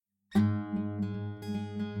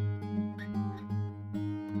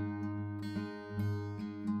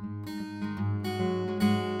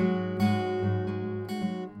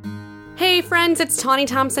friends, it's Tawny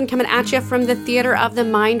Thompson coming at you from the Theater of the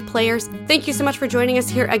Mind Players. Thank you so much for joining us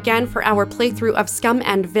here again for our playthrough of Scum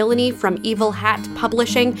and Villainy from Evil Hat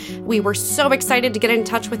Publishing. We were so excited to get in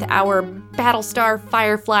touch with our Battlestar,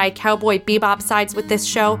 Firefly, Cowboy Bebop sides with this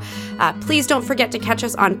show. Please don't forget to catch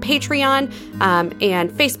us on Patreon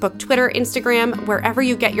and Facebook, Twitter, Instagram, wherever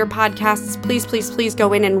you get your podcasts. Please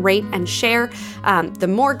go in and rate and share. The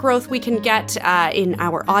more growth we can get in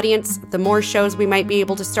our audience, the more shows we might be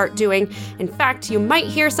able to start doing. In fact, you might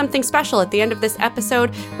hear something special at the end of this episode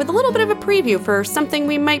with a little bit of a preview for something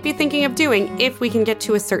we might be thinking of doing if we can get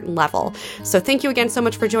to a certain level. So thank you again so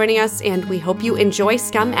much for joining us, and we hope you enjoy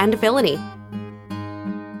Scum and Villainy.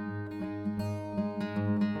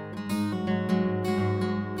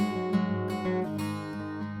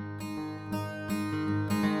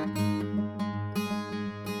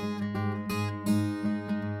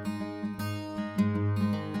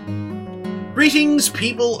 Greetings,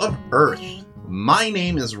 people of Earth. My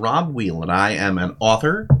name is Rob Wheel, and I am an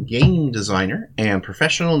author, game designer, and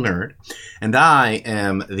professional nerd, and I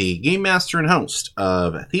am the game master and host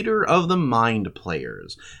of Theater of the Mind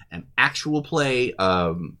Players, an actual play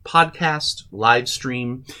podcast live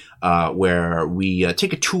stream where we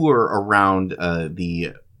take a tour around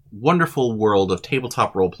the wonderful world of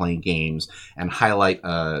tabletop role-playing games and highlight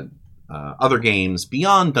other games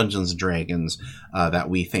beyond Dungeons & Dragons that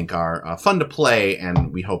we think are fun to play,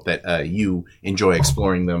 and we hope that you enjoy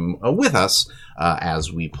exploring them with us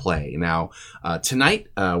as we play. Now, tonight,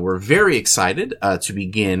 we're very excited to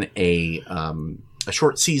begin a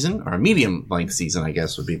short season, or a medium-length season, I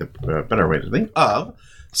guess would be the better way to think, of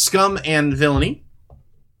Scum and Villainy.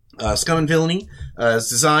 Scum and Villainy is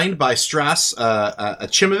designed by Strass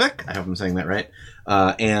Achimovic, I hope I'm saying that right,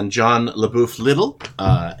 and John LaBouffe Little,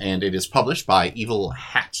 and it is published by Evil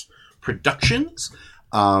Hat Productions.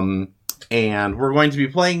 And we're going to be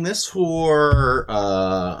playing this for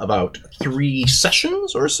about 3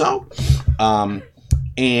 sessions or so. And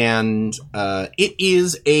it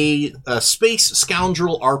is a space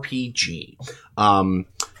scoundrel RPG.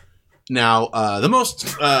 Now, the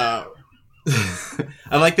most...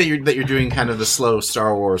 I like that you're doing kind of the slow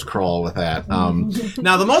Star Wars crawl with that.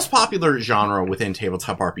 Now, the most popular genre within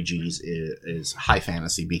tabletop RPGs is high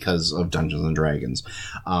fantasy because of Dungeons and Dragons.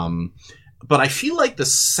 But I feel like the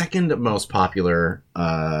second most popular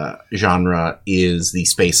genre is the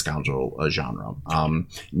space scoundrel genre. And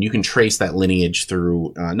you can trace that lineage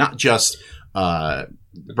through not just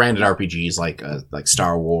branded RPGs like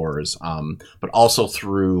Star Wars, but also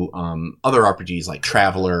through other RPGs like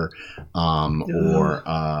Traveller or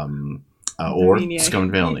Scum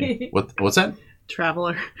and Villainy. What's that?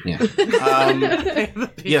 Traveller. Yeah.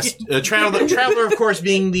 Yes, Traveller, of course,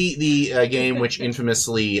 being the game which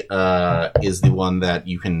infamously is the one that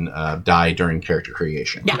you can die during character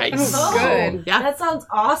creation. Nice. Oh, Good. Yeah. That sounds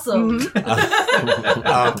awesome.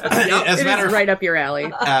 As a matter of right up your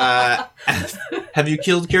alley. have you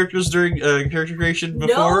killed characters during character creation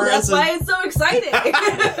before? No, that's why it's so exciting.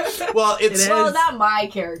 Well, well, not my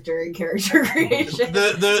character in character creation.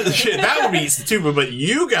 That would be stupid, but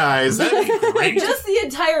you guys, that'd be great. Just the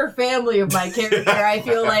entire family of my character, I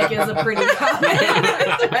feel like, is a pretty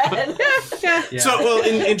common thread. Yeah. So, well,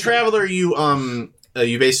 in Traveller, you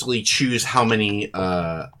basically choose how many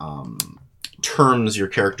terms your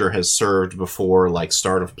character has served before, like,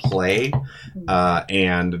 start of play,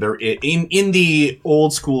 and there in the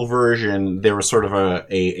old school version, there was sort of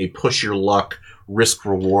a push your luck risk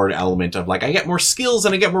reward element of like, I get more skills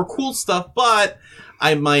and I get more cool stuff, but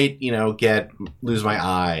I might, lose my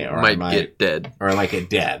eye, or I might get dead, or I might get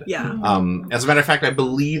dead. Yeah. As a matter of fact, I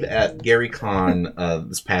believe at GaryCon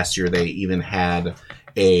this past year they even had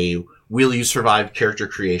a "Will You Survive" character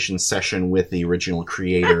creation session with the original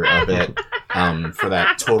creator of it for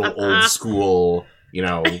that total old school,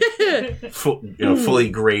 fully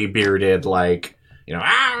gray bearded, like,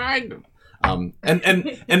 and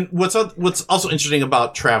what's also interesting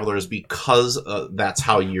about Traveller is because that's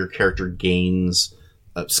how your character gains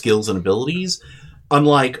skills and abilities.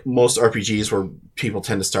 Unlike most RPGs where people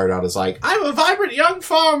tend to start out as like, I'm a vibrant young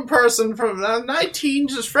farm person from 19,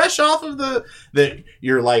 just fresh off of the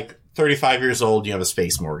you're like 35 years old, you have a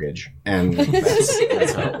space mortgage, and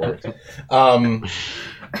that's how it works.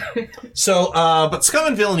 But Scum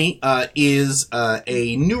and Villainy is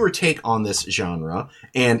a newer take on this genre,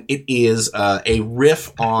 and it is a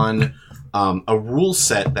riff on a rule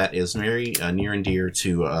set that is very near and dear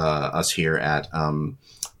to us here at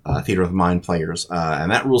Theater of the Mind Players,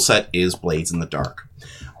 and that rule set is Blades in the Dark.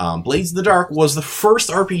 Blades in the Dark was the first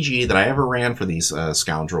RPG that I ever ran for these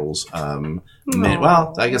scoundrels.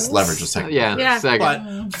 Well, I guess Leverage was second. Yeah.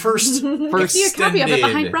 But first See a copy of it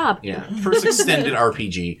behind Rob. Yeah, first extended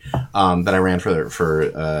RPG that I ran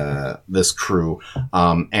for this crew,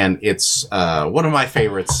 and it's one of my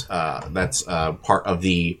favorites. That's part of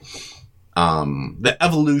the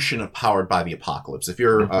evolution of Powered by the Apocalypse. If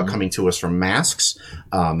you're coming to us from Masks,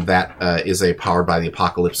 that is a Powered by the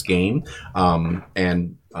Apocalypse game,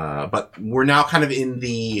 but we're now kind of in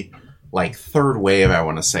the third wave, I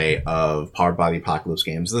want to say, of Powered by the Apocalypse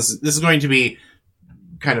games. This is going to be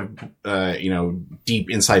kind of deep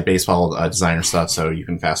inside baseball designer stuff, so you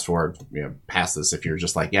can fast forward past this if you're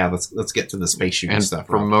just let's get to the space shooting and stuff.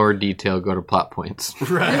 For more detail, go to Plot Points.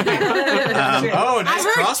 Right. Nice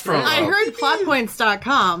cross promo. I heard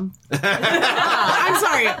plotpoints.com. I'm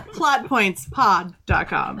sorry,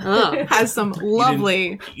 plotpointspod.com has some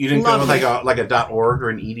lovely. You didn't go with like a .org or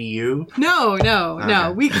an edu? No.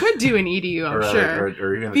 Okay. We could do an edu, I'm sure,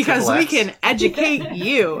 or even because we XXX. can educate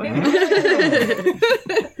you.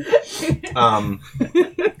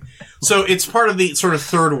 So it's part of the sort of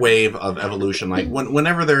third wave of evolution. Like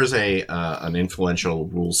whenever there's an influential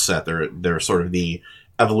rule set, there are sort of the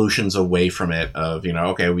evolutions away from it of,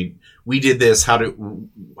 okay, we did this. How do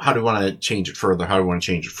we want to change it further? How do we want to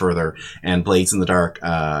change it further? And Blades in the Dark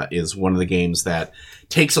is one of the games that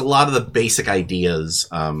takes a lot of the basic ideas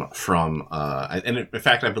from, and in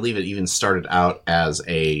fact, I believe it even started out as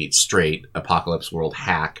a straight Apocalypse World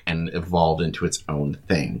hack and evolved into its own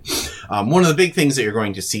thing. One of the big things that you're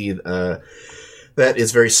going to see that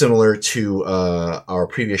is very similar to our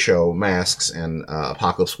previous show, Masks and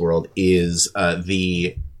Apocalypse World, is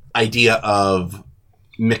the idea of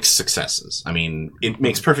mixed successes. I mean, it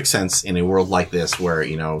makes perfect sense in a world like this where,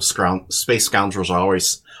 space scoundrels are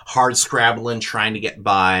always hard scrabbling, trying to get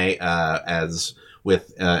by as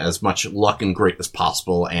much luck and grit as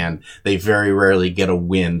possible, and they very rarely get a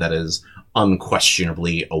win that is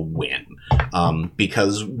unquestionably a win.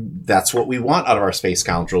 Because that's what we want out of our space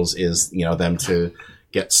scoundrels is, them to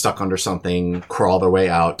get stuck under something, crawl their way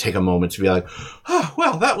out, take a moment to be like, oh,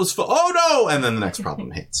 well, that was fun. Oh no! And then the next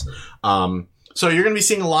problem hits. So you're going to be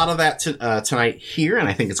seeing a lot of that tonight here, and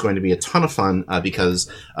I think it's going to be a ton of fun because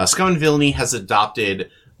Scum and Villainy has adopted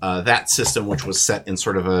that system, which was set in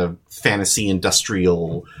sort of a fantasy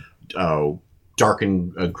industrial, dark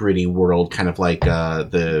and gritty world, kind of like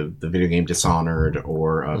the video game Dishonored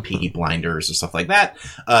or Peaky Blinders or stuff like that,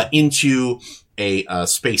 into a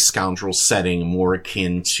space scoundrel setting more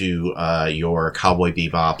akin to your Cowboy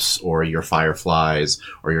Bebops or your Fireflies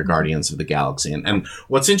or your Guardians of the Galaxy. And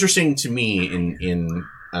what's interesting to me in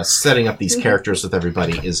setting up these characters with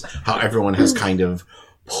everybody is how everyone has kind of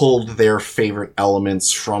pulled their favorite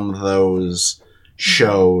elements from those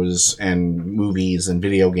shows and movies and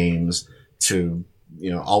video games to,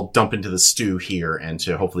 all dump into the stew here and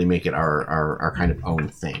to hopefully make it our kind of own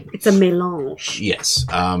thing. It's a mélange. Yes.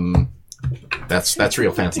 That's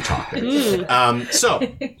real fancy talk there. So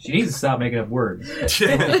she needs to stop making up words.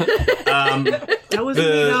 That wasn't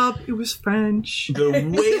made up. It was French. The way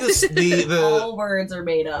the all words are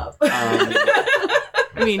made up.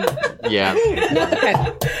 I mean, Yeah.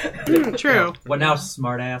 true. What now,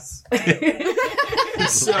 smartass? I'm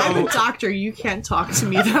so a doctor. You can't talk to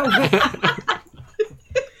me that way.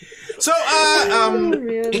 so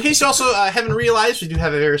in case you also haven't realized, we do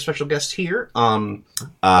have a very special guest here. And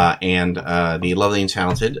the lovely and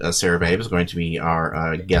talented Sarah Babe is going to be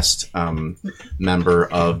our guest member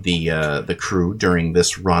of the crew during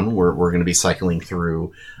this run. We're going to be cycling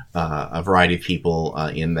through a variety of people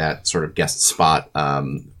in that sort of guest spot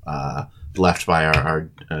left by our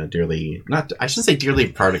dearly, not I shouldn't say dearly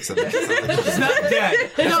departed. She's not dead.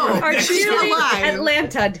 No, Our she's dearly alive.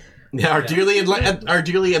 Atlanta. Yeah, our dearly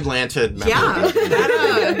Atlanta member. Yeah,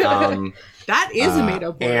 that is a made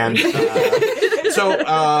up word. And so,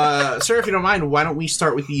 Sarah, if you don't mind, why don't we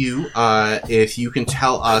start with you? If you can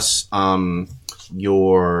tell us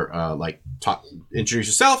your introduce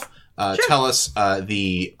yourself. Sure. Tell us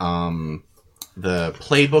the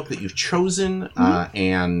playbook that you've chosen,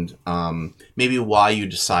 and maybe why you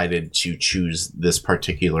decided to choose this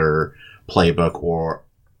particular playbook,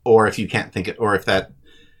 or if you can't think it, or if that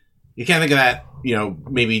you can't think of that,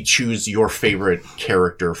 maybe choose your favorite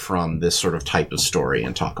character from this sort of type of story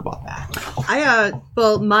and talk about that.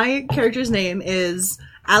 My character's name is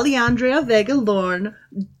Alejandra Vega Lorne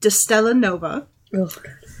de Stella Nova.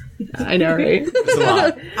 I know, right? It's a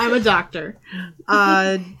lot. I'm a doctor.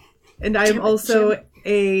 And I'm also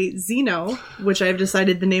a Xeno, which I've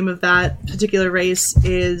decided the name of that particular race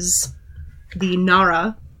is the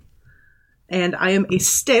Nara. And I am a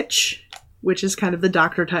Stitch, which is kind of the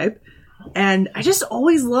doctor type. And I just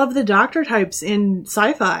always love the doctor types in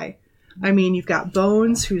sci-fi. I mean, you've got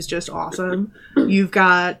Bones, who's just awesome. You've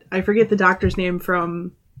got, I forget the doctor's name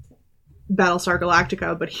from Battlestar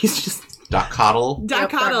Galactica, but he's just... Doc Coddle. Doc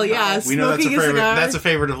Coddle, yeah. We know that's a smoking favorite. cigar. That's a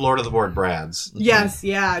favorite of Lord of the Board Brad's. Yes,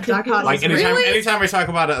 yeah. Doc Coddle. Like anytime I talk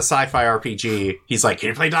about a sci-fi RPG, he's like, "Can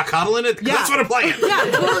you play Doc Coddle in it? 'Cause that's what I'm playing." Yeah,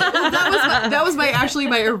 well, that was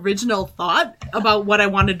my original thought about what I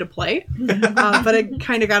wanted to play, but I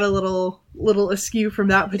kind of got a little askew from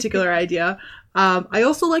that particular idea. I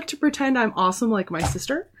also like to pretend I'm awesome like my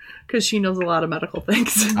sister because she knows a lot of medical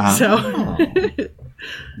things. So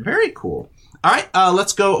very cool. All right,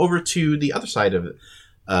 let's go over to the other side of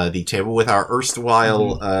the table with our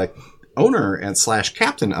erstwhile owner and /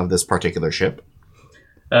 captain of this particular ship.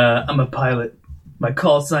 I'm a pilot. My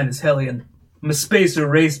call sign is Hellion. I'm a spacer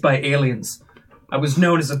raised by aliens. I was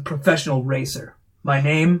known as a professional racer. My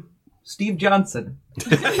name, Steve Johnson.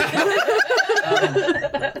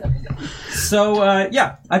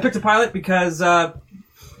 Yeah, I picked a pilot because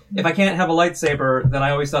if I can't have a lightsaber, then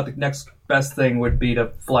I always thought the next best thing would be to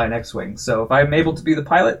fly an X-Wing. So if I'm able to be the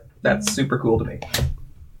pilot, that's super cool to me.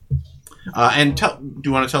 Do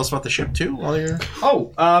you want to tell us about the ship too while you're...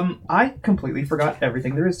 I completely forgot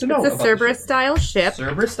everything there is to know. It's a Cerberus-style ship.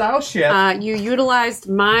 Cerberus-style ship. You utilized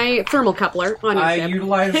my thermal coupler on your ship. I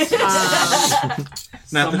utilized...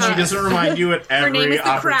 Not that she doesn't remind you at every Her name is the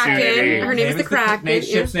opportunity. Kraken. Her name is the Kraken. The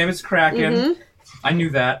ship's name is Kraken. Mm-hmm. I knew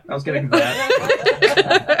that. I was getting that.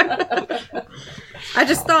 I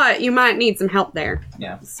just thought you might need some help there.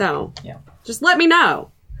 Yeah. So, Yeah. just let me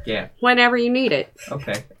know Yeah. whenever you need it.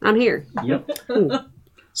 Okay. I'm here. Yep.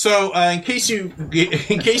 So, in case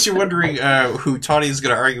you're wondering who Tawny is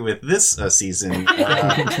going to argue with this season,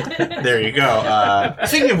 there you go.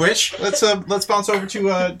 Speaking of which, let's bounce over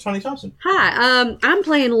to Tawny Thompson. Hi, I'm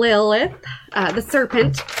playing Lilith, the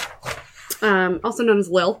Serpent, also known as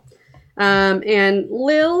Lil. And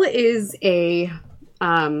Lil is a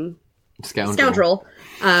scoundrel.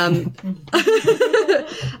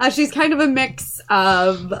 She's kind of a mix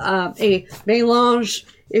of a melange,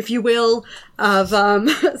 if you will, of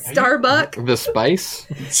Starbuck. The spice?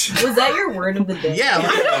 Was that your word of the day? Yeah.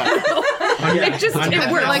 It just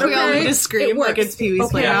it works. like we all need to It scream like works. it's Pee-wee's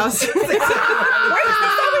Playhouse. Why does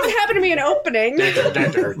this always happen to me in opening?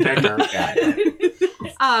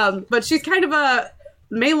 But she's kind of a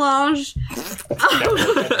melange.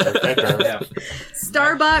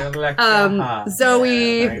 Starbuck,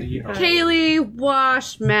 Zoe, Kaylee,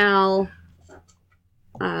 Wash, Mal.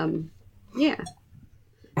 Yeah.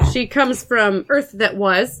 She comes from Earth that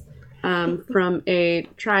was, from a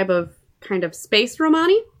tribe of kind of space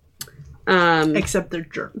Romani. Except they're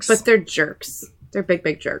jerks. But they're jerks. They're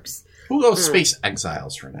big jerks. We'll go Space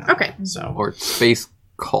Exiles for now. Okay. So, Or space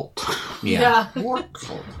cult. yeah.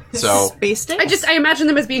 So, Space Day? I imagine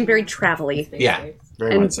them as being very travel-y yeah.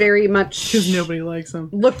 Very and much so. very much Because nobody likes them.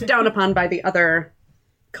 looked down upon by the other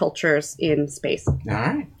cultures in space. All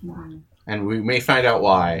right. And we may find out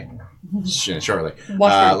why shortly.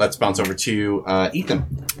 Watch Let's bounce over to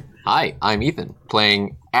Ethan. Hi, I'm Ethan,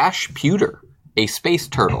 playing Ash Pewter, a space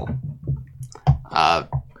turtle. I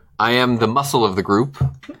am the muscle of the group.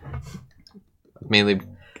 Mainly,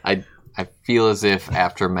 I feel as if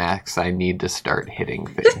after Max, I need to start hitting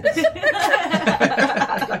things.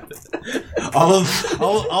 All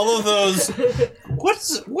of those. What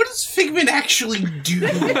does Figment actually do?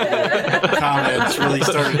 Comments really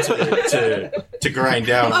started to grind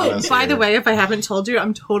down on us. By the here. way, if I haven't told you,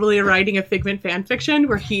 I'm totally writing a Figment fan fiction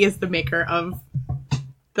where he is the maker of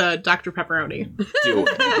the Dr. Pepperoni. Do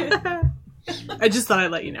it. I just thought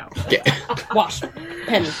I'd let you know. Wash.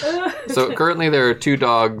 Pen. So currently there are 2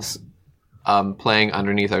 dogs playing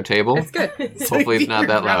underneath our table. It's good. Hopefully it's not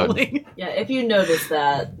that loud. Yeah, if you notice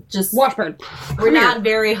that, just Washburn. we're not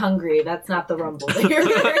very hungry. That's not the rumble that you're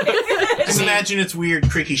hearing. Just imagine it's weird,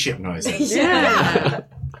 creaky ship noises. Yeah.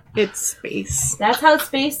 It's space. That's how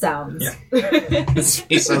space sounds. Yeah.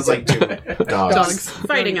 It sounds like 2 dogs. Dogs.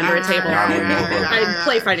 Fighting under a table. I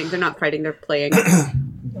play fighting. They're not fighting. They're playing.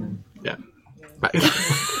 Yeah. But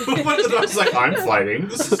the dog's like, I'm fighting.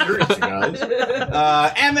 This is serious, you guys.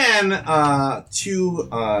 And then to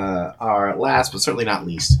our last, but certainly not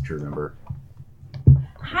least, if you remember.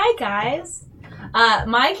 Hi, guys.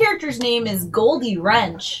 My character's name is Goldie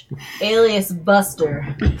Wrench, alias Buster.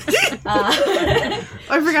 I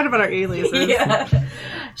forgot about our aliases. Yeah.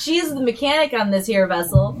 She's the mechanic on this here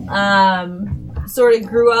vessel. sort of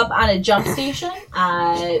grew up on a jump station.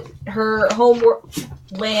 Her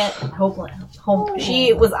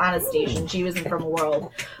she was on a station. She wasn't from a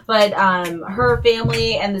world. But her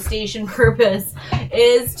family and the station purpose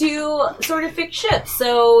is to sort of fix ships.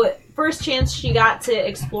 So first chance she got to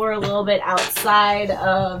explore a little bit outside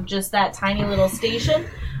of just that tiny little station,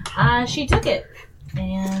 she took it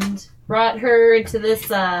and brought her to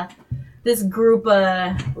this group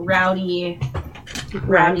of rowdy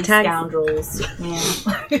scoundrels.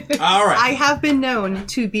 Yeah. All right. I have been known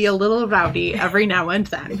to be a little rowdy every now and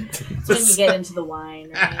then. It's when you get into the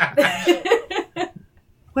wine, right?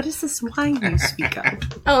 What is this wine you speak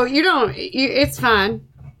of? Oh, you don't. It's fine.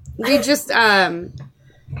 We just don't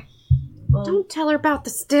tell her about the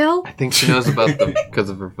still. I think she knows about them because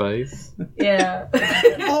of her vice. Yeah.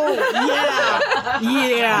 Oh,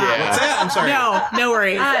 yeah. What's that? I'm sorry. No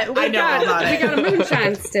worries. I know all about We it. got a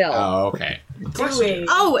moonshine still. Oh, okay. Doing.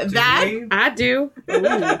 Oh, that? I do.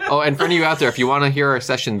 Oh, and for any of you out there, if you want to hear our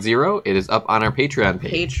session 0, it is up on our Patreon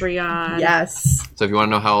page. Patreon. Yes. So if you want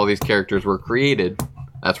to know how all these characters were created,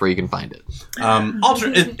 that's where you can find it.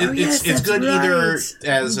 It's good either as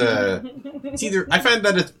it's either. I find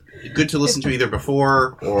that it's good to listen to either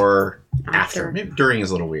before or after. Maybe during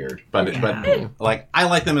is a little weird, but like I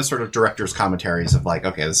like them as sort of director's commentaries of like,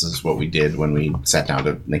 okay, this is what we did when we sat down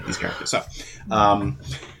to make these characters. So,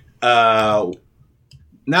 now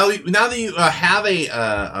that you have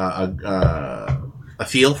a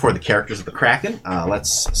feel for the characters of the Kraken,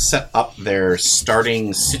 let's set up their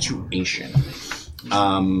starting situation.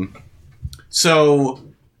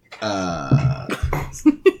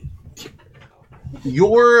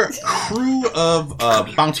 Your crew of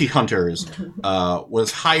bounty hunters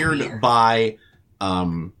was hired by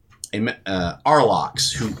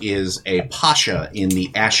Arlox, who is a pasha in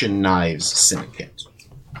the Ashen Knives Syndicate.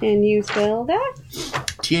 Can you spell that?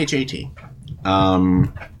 THAT.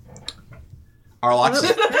 Arlox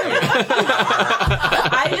is...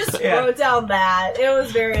 I just wrote down that. It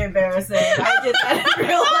was very embarrassing. I did that in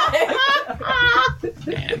real life.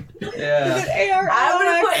 Man. Yeah. I would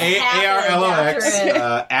have put ARLOX. after it.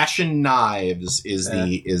 Ashen Knives is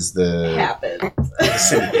the Happened.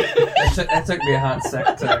 syndicate. That took me a hot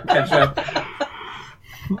sec to catch up.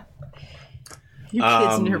 You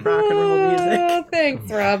kids and your rock and roll music. Oh,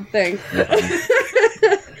 thanks, Rob. Thanks.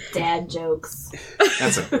 Dad jokes.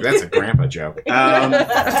 That's a grandpa joke. To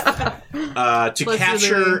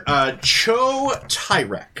capture Cho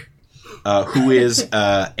Tyrek, who is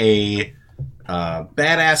a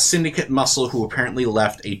badass syndicate muscle who apparently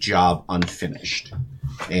left a job unfinished.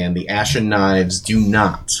 And the Ashen Knives do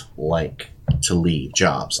not like to leave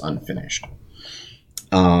jobs unfinished.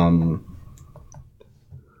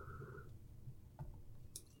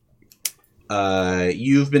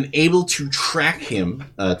 You've been able to track him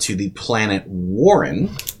to the planet Warren,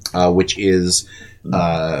 which is...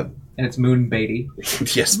 And it's Moon Beatty.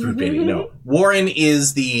 yes, Moon Beatty, no. Warren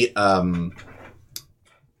is the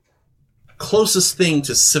closest thing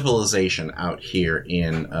to civilization out here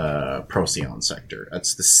in Procyon sector.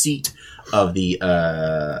 That's the seat of the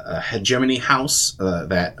hegemony house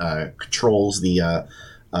that controls the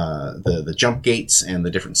jump gates and the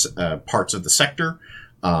different parts of the sector.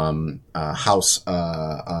 House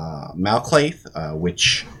Malclaith,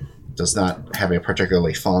 which does not have a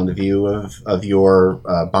particularly fond view of your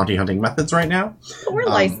bounty hunting methods right now. But we're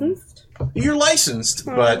licensed. You're licensed,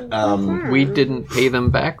 but We didn't pay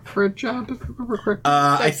them back for a job, if I remember correctly.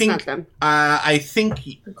 I That's think not them. I think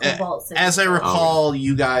Cobalt as I recall,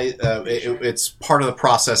 you guys, it's part of the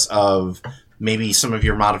process of maybe some of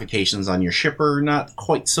your modifications on your ship are not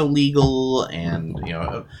quite so legal, and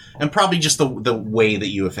and probably just the way that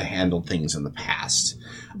you have handled things in the past.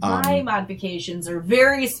 My modifications are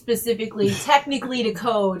very specifically, technically to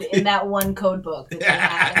code in that one code book that they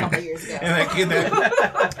had a couple years ago.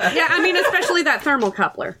 Yeah, I mean, especially that thermal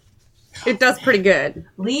coupler. It does pretty good.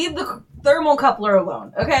 Leave the thermal coupler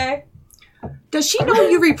alone, okay? Does she know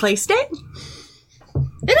you replaced it?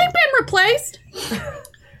 It ain't been replaced.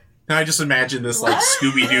 I just imagine this like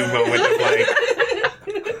Scooby-Doo moment of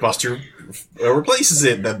like Buster replaces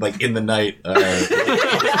it, then like in the night switches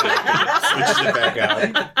it back out.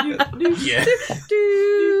 Yeah.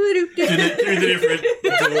 Through the different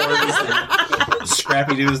doors.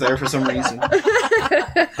 Scrappy-Doo is there for some reason.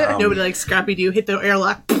 Nobody likes Scrappy-Doo. Hit the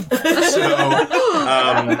airlock.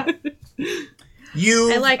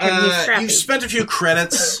 You I like him. He's scrappy. You've spent a few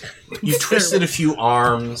credits. You've twisted a few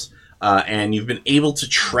arms. And you've been able to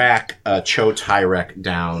track Cho Tyrek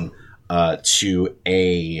down to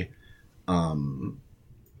a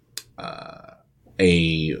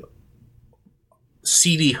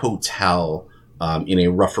seedy hotel in a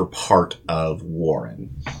rougher part of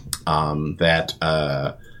Warren that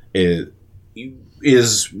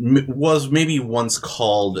was maybe once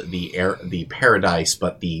called the Paradise,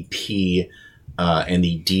 but the P and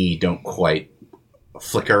the D don't quite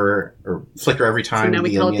flicker every time. So now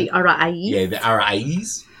we call it the Arais. Yeah, the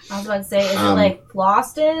Arais. I was about to say, is it like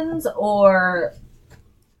Flostons or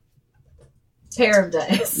Pair of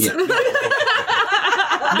Dice? Yeah.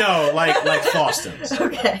 No, like Flostons.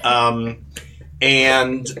 Okay.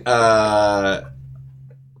 And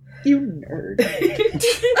You nerd.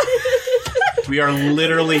 we are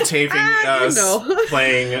literally taping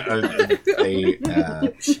playing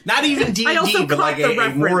not even I also D&D, but caught like the a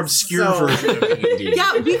more reference, obscure so- version of D&D.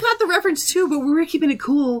 Yeah, we got the reference too, but we were keeping it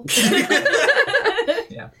cool.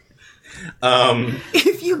 Yeah.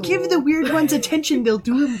 If you give the weird ones attention, they'll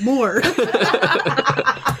do it more.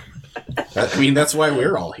 I mean, that's why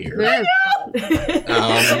we're all here. Yeah.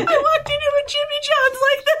 I walked into a Jimmy John's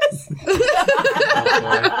like this.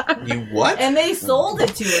 You what? And they sold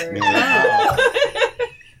it to her.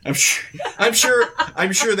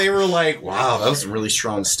 I'm sure they were like, wow, that was some really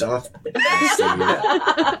strong stuff.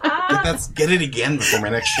 Get it again before my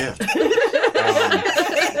next shift.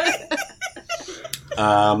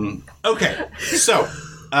 Okay, so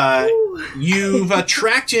you've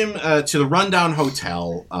tracked him to the rundown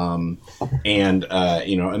hotel, and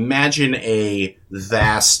imagine a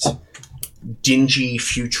vast, dingy,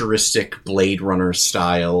 futuristic Blade Runner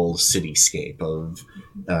style cityscape of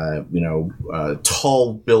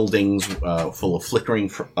tall buildings full of flickering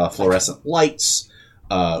fluorescent lights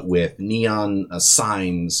with neon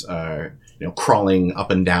signs crawling up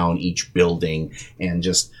and down each building, and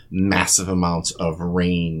just massive amounts of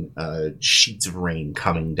rain, sheets of rain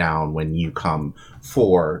coming down when you come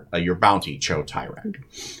for your bounty, Cho Tyrek.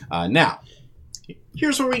 Now,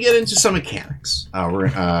 here's where we get into some mechanics. We're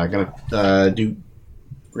gonna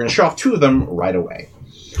show off two of them right away.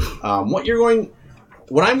 What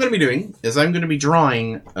I'm going to be doing is I'm going to be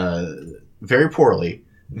drawing very poorly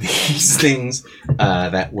these things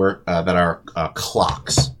that are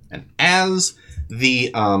clocks, and as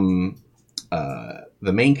the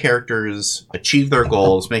main characters achieve their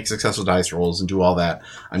goals, make successful dice rolls, and do all that,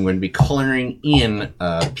 I'm going to be coloring in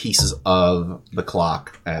pieces of the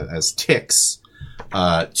clock as ticks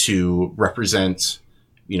to represent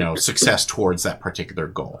success towards that particular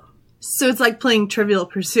goal. So it's like playing Trivial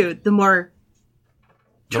Pursuit. The more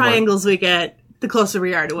triangles we get, the closer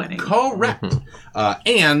we are to winning. Correct.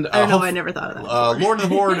 And I don't know. I never thought of that. Lord of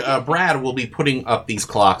the Board, Brad will be putting up these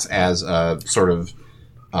clocks as sort of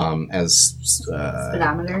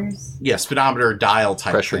Speedometers. Yeah, speedometer dial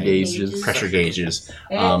type Pressure thing. gauges. Pressure gauges.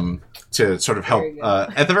 To sort of help,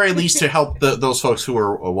 at the very least, to help those folks who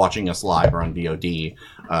are watching us live or on VOD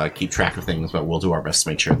keep track of things, but we'll do our best to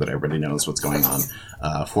make sure that everybody knows what's going on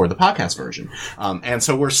for the podcast version. And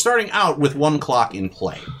so we're starting out with one clock in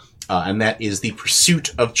play, and that is the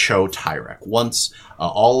pursuit of Cho Tyrek. Once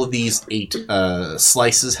all of these 8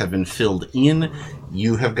 slices have been filled in,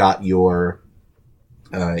 you have got your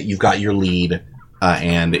lead,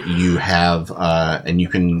 and you have and you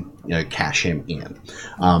can cash him in.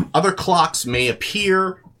 Other clocks may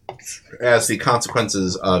appear as the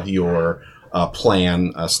consequences of your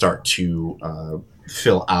plan start to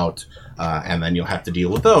fill out, and then you'll have to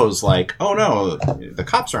deal with those, like, oh no, the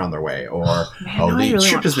cops are on their way, or the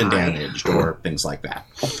ship has been damaged, or things like that.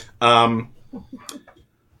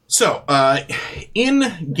 So,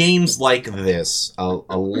 in games like this, a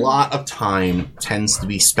lot of time tends to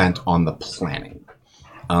be spent on the planning,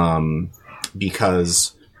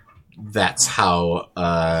 because that's how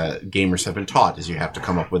gamers have been taught, is you have to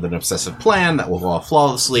come up with an obsessive plan that will go off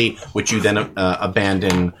flawlessly, which you then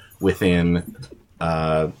abandon within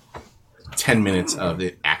 10 minutes of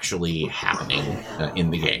it actually happening in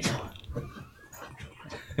the game.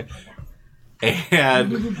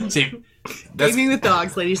 And see, Gaming with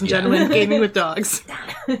dogs, ladies and gentlemen. Gaming with dogs.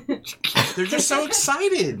 they're just so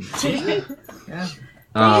excited. Yeah.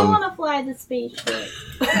 I want to fly the spaceship.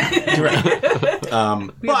 Right.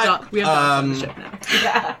 We have dogs on the ship now.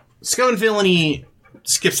 Yeah. Scum and Villainy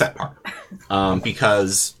skips that part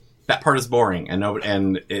because that part is boring, and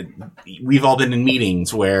we've all been in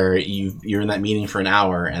meetings where you're in that meeting for an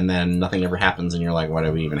hour and then nothing ever happens, and you're like, why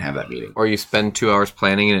do we even have that meeting? Or you spend 2 hours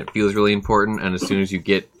planning and it feels really important, and as soon as you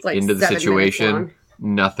get like into the 7 minutes long. situation,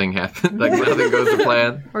 nothing happens. Like nothing goes to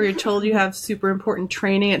plan. Or you're told you have super important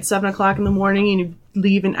training at 7 o'clock in the morning and you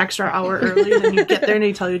leave an extra hour early, and then you get there and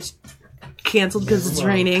they tell you it's canceled because it's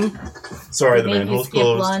raining. Sorry, the Make you manhole's skip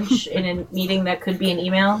closed. lunch in a meeting that could be an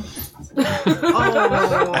email.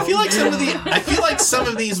 Oh. I feel like some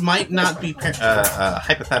of these might not be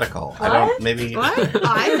hypothetical. I don't. Maybe What?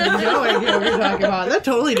 I have no idea what you're talking about. That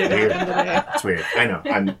totally didn't happen today. it's weird. I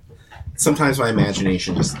know. Sometimes my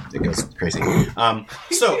imagination just it goes crazy.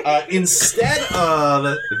 Instead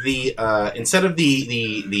of the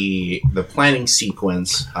planning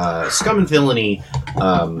sequence, Scum and Villainy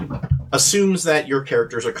assumes that your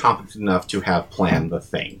characters are competent enough to have planned the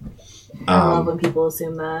thing. I love when people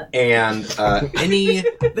assume that. And any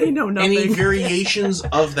They know nothing. any variations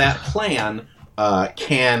of that plan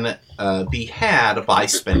can be had by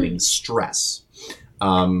spending stress.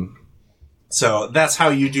 So that's how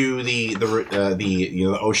you do the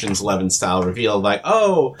Ocean's 11 style reveal, like,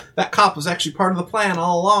 oh, that cop was actually part of the plan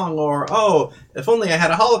all along, or oh, if only I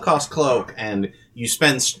had a Holocaust cloak, and you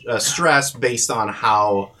spend stress based on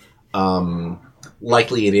how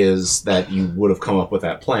likely it is that you would have come up with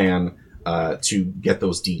that plan to get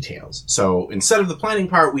those details. So instead of the planning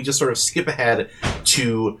part, we just sort of skip ahead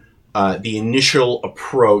to the initial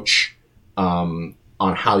approach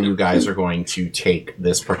on how you guys are going to take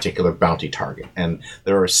this particular bounty target. And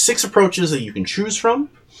there are 6 approaches that you can choose from.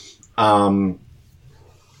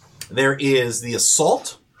 There is the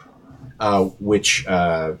assault, which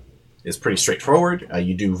is pretty straightforward.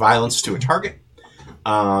 You do violence to a target.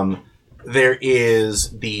 There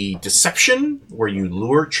is the deception, where you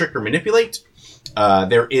lure, trick, or manipulate.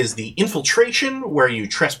 There is the infiltration, where you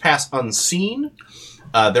trespass unseen.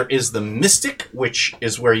 There is the mystic, which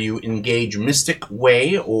is where you engage mystic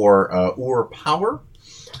way or power.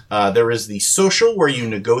 There is the social, where you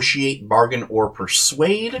negotiate, bargain, or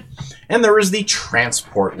persuade. And there is the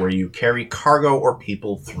transport, where you carry cargo or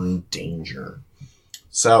people through danger.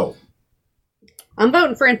 So, I'm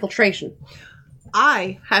voting for infiltration.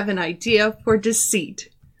 I have an idea for deceit.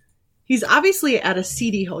 He's obviously at a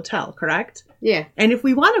seedy hotel, correct? Yeah. And if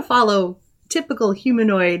we want to follow typical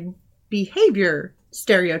humanoid behavior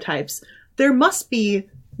stereotypes, there must be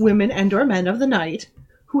women and or men of the night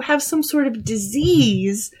who have some sort of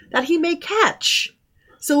disease that he may catch.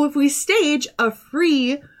 So if we stage a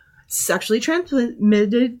free sexually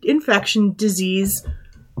transmitted infection disease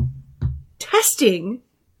testing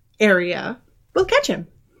area, we'll catch him.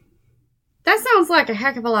 That sounds like a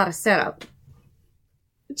heck of a lot of setup.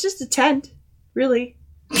 It's just a tent, really.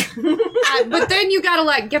 But then you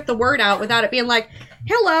gotta, get the word out without it being like,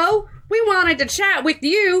 hello, we wanted to chat with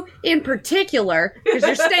you in particular because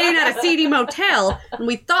you're staying at a seedy motel and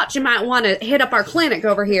we thought you might want to hit up our clinic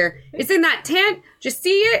over here. It's in that tent. Just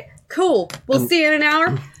see it? Cool. We'll see you in an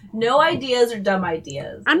hour. No ideas are dumb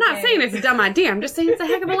ideas. I'm not saying it's a dumb idea. I'm just saying it's a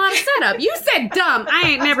heck of a lot of setup. You said dumb. I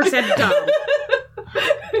ain't never said dumb.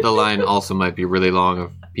 The line also might be really long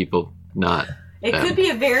of people not. It could be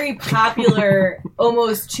a very popular,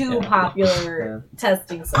 almost too popular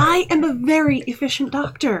testing site. I am a very efficient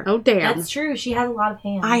doctor. Oh, damn. That's true. She has a lot of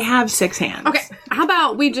hands. I have 6 hands. Okay, how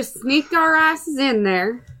about we just sneak our asses in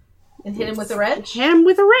there? And hit him with a wrench? Hit him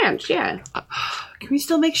with a wrench, yeah. Can we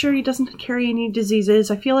still make sure he doesn't carry any diseases?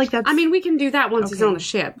 I feel like that's... I mean, we can do that once he's on the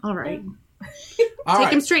ship. all right. all Take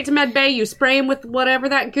right. him straight to med bay, you spray him with whatever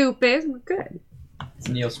that goop is, we're good. It's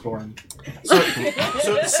Neosporin. So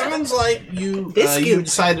it sounds like you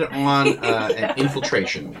decided on an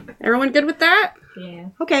infiltration. Everyone good with that? Yeah.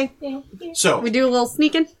 Okay. Yeah. So We do a little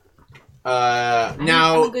sneaking? I'm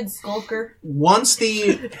now, a good skulker. once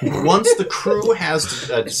the crew has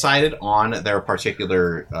decided on their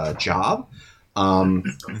particular job,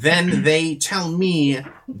 then they tell me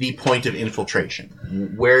the point of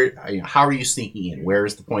infiltration. How are you sneaking in? Where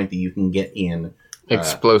is the point that you can get in?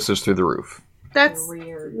 Explosives through the roof. That's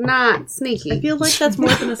Weird. not I sneaky. feel like that's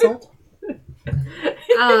more than assault.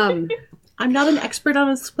 I'm not an expert on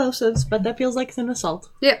explosives, but that feels like it's an assault.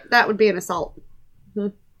 Yep, that would be an assault.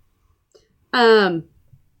 How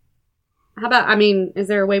about, is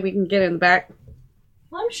there a way we can get in the back?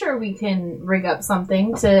 Well, I'm sure we can rig up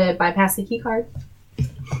something to bypass the key card.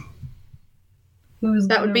 Who's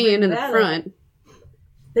That gonna would be rig in the that up? front.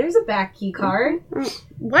 There's a back key card.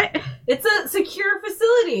 What? It's a secure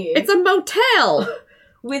facility. It's a motel.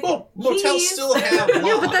 with Well, motels keys. still have locks.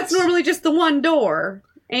 Yeah, but that's normally just the one door.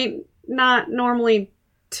 Ain't not normally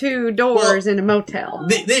 2 doors in a motel.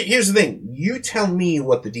 Here's the thing. You tell me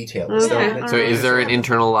what the detail is. Okay, Don't- So is there an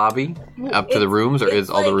internal lobby up to the rooms, or is it's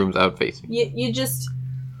all the like- rooms out facing?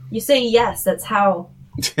 You say yes. That's how.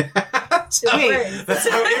 That's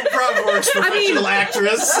how improv works, professional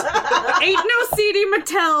actress. Ain't no CD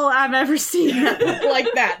Mattel I've ever seen like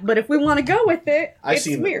that. But if we want to go with it, I've it's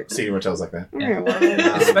seen weird. CD Motels like that.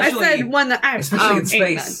 I Especially, said one that I've especially in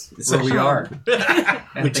seen. space, where we are.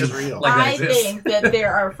 And Which is things real. Like that I exist. think that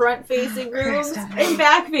there are front-facing rooms and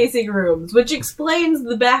back-facing rooms, which explains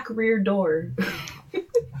the back rear door.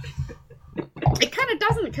 It kind of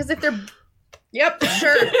doesn't, because if they're... Yep,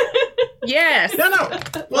 sure. Yes. No.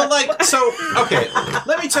 Well, like, so, okay.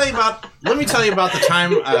 Let me tell you about the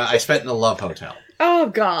time I spent in a love hotel. Oh,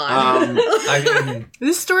 God. I mean,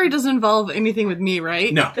 This story doesn't involve anything with me,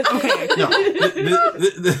 right? No. Okay. No.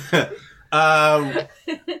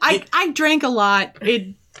 I drank a lot.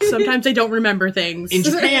 Sometimes I don't remember things. In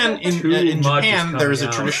Japan, in much is Japan, there is a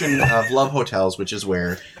coming out. tradition of love hotels, which is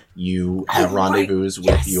where you have rendezvous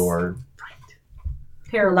with your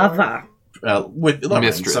Lover. with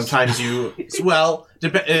lovers. Mistress. Sometimes you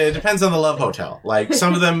it depends on the love hotel. Like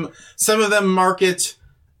some of them market,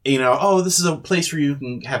 this is a place where you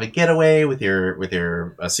can have a getaway with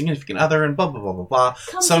your significant other and blah blah blah blah blah.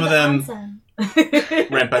 Some of them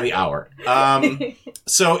rent by the hour.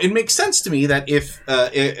 So it makes sense to me that if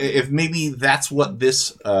maybe that's what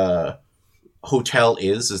this hotel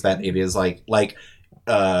is that it is like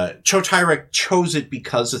Cho Tyrek chose it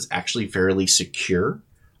because it's actually fairly secure.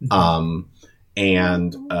 But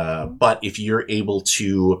if you're able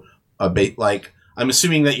to I'm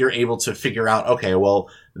assuming that you're able to figure out, okay, well,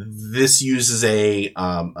 this uses a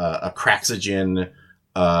Craxogen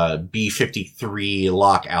B53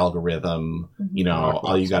 lock algorithm.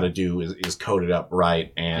 All you got to do is code it up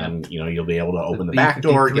right, and you'll be able to open the back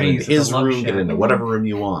door, get into his room, get into whatever room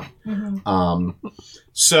you want.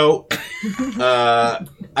 So I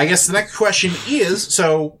guess the next question is,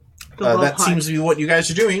 that seems to be what you guys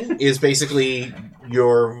are doing, is basically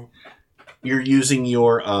you're using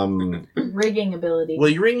your rigging ability. Well,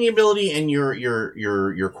 your rigging ability and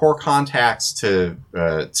your core contacts to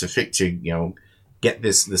get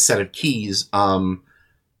this set of keys. How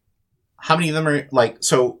many of them are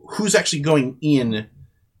so who's actually going in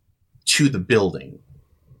to the building?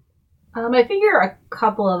 I figure a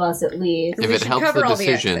couple of us at least. If We it should helps cover the all the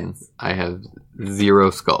decision, exits. I have 0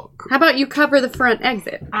 skulk. How about you cover the front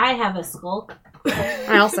exit? I have a skulk.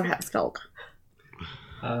 I also have skulk.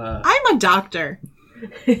 I'm a doctor.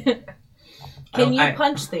 Can you I-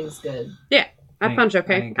 punch things good? Yeah, I punch I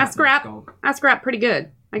okay. ain't I got no scrap. skulk. I scrap pretty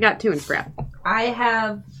good. I got 2 in scrap. I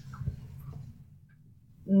have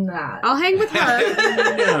not. I'll hang with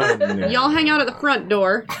her. No. Y'all hang out at the front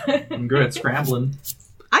door. I'm good at scrambling.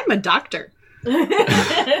 I'm a doctor. Why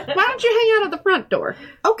don't you hang out at the front door?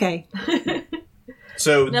 Okay.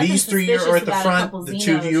 So Nothing these 3 suspicious are at the about a front. couple The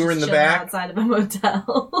 2 of you Xenos are in the just chilling back. outside of a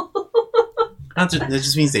motel. That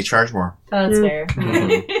just means they charge more. That's fair.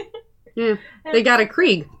 Yeah, they got a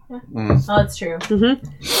Krieg. Oh, that's true.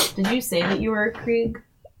 Mm-hmm. Did you say that you were a Krieg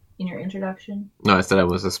in your introduction? No, I said I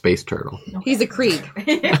was a space turtle. He's a Krieg.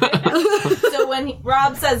 So when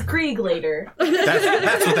Rob says Krieg later,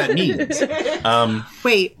 That's what that means.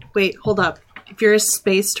 Wait, hold up. If you're a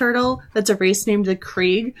space turtle, that's a race named the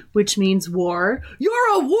Krieg, which means war.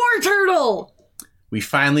 You're a war turtle! We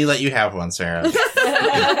finally let you have one, Sarah.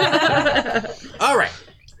 All right.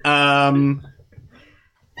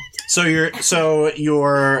 So you're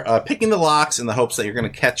picking the locks in the hopes that you're going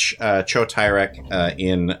to catch Cho Tyrek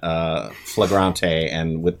in flagrante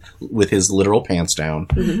and with his literal pants down.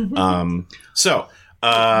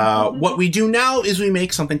 What we do now is we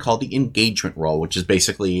make something called the engagement roll, which is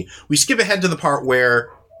basically we skip ahead to the part where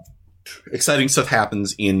exciting stuff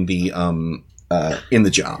happens in the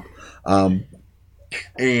job.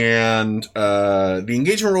 The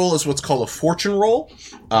engagement roll is what's called a fortune roll,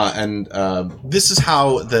 and this is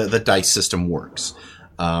how the dice system works.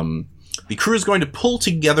 The crew is going to pull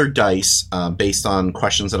together dice based on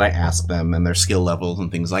questions that I ask them and their skill levels and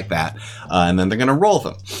things like that, and then they're going to roll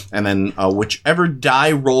them. And then whichever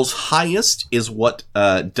die rolls highest is what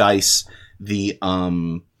dice the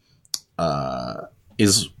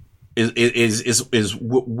is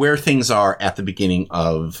where things are at the beginning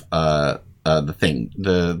of the thing.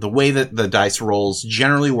 The way that the dice rolls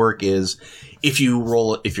generally work is if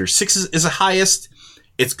your 6 is the highest,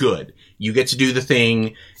 it's good. You get to do the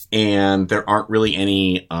thing, and there aren't really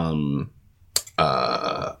any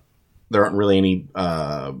there aren't really any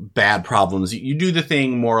bad problems. You do the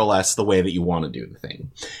thing more or less the way that you want to do the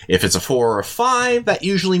thing. If it's a 4 or a 5, that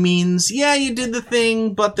usually means, yeah, you did the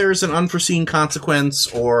thing, but there's an unforeseen consequence,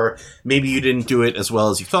 or maybe you didn't do it as well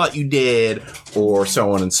as you thought you did, or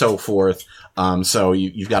so on and so forth. So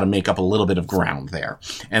you've got to make up a little bit of ground there.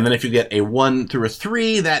 And then if you get a 1 through a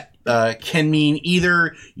 3, that can mean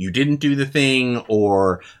either you didn't do the thing,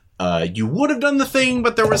 or you would have done the thing,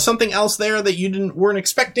 but there was something else there that you weren't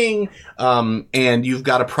expecting, and you've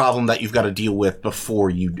got a problem that you've got to deal with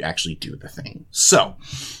before you actually do the thing. So,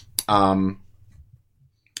 who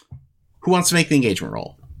wants to make the engagement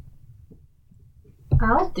roll?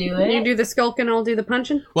 I'll do it. You do the skulking, I'll do the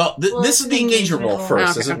punching. Well, this is the engagement roll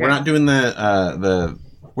first. Okay, We're not doing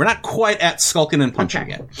we're not quite at skulking and punching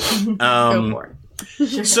yet. Go for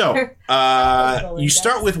it. So, you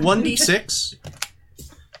start with 1d6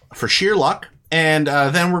 for sheer luck, and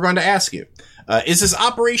then we're going to ask you, is this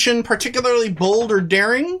operation particularly bold or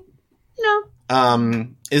daring? No.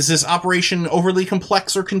 Is this operation overly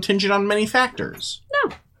complex or contingent on many factors?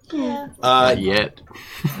 No. Yeah. Not yet.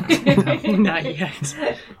 Not yet.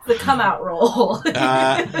 The come out roll.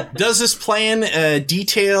 Does this plan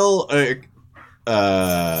detail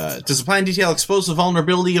expose the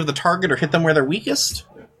vulnerability of the target or hit them where they're weakest?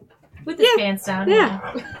 With his pants down.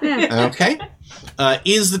 Yeah. Okay.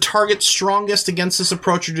 Is the target strongest against this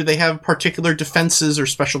approach, or do they have particular defenses or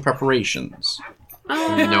special preparations?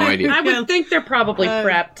 No idea. I would think they're probably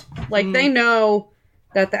prepped. Like, they know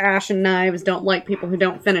that the Ashen Knives don't like people who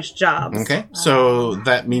don't finish jobs. Okay, so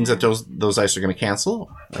that means that those dice are going to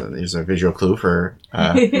cancel. There's a visual clue for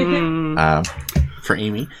Amy.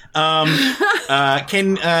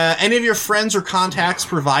 Can any of your friends or contacts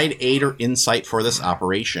provide aid or insight for this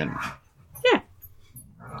operation? Yeah.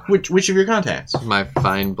 Which of your contacts? My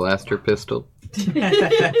fine blaster pistol.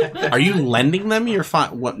 Are you lending them your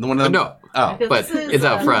one of them? No. Oh, But it's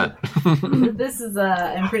out front. This is,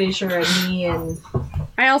 I'm pretty sure, me and...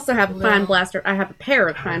 I also have a fine blaster. I have a pair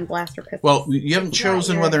of fine blaster pistols. well, you haven't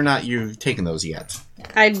chosen whether or not you've taken those yet.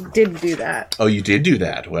 I did do that. Oh, you did do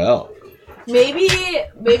that. Well,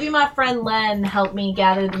 Maybe my friend Len helped me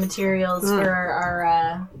gather the materials for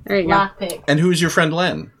our There you go. lockpick. and who's your friend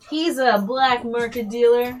Len? He's a black market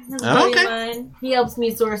dealer. That's a buddy Okay. of mine. He helps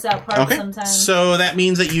me source out parts Okay, sometimes. so that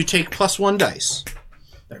means that you take +1 dice.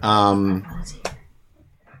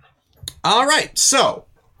 All right, so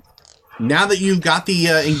now that you've got the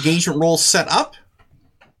engagement roll set up,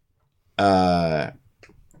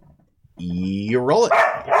 you roll it.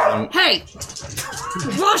 Hey!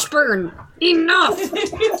 Washburn! Enough!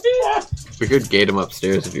 We could gate him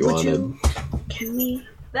upstairs if you wanted. Can we?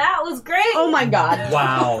 That was great. Oh my god.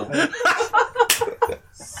 Wow.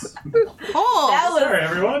 Oh, That was Sorry,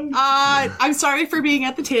 everyone. I'm sorry for being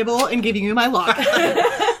at the table and giving you my luck.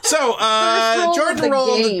 So, First roll of Jordan the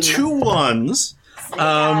rolled game. 2 1s,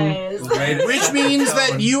 guys. which means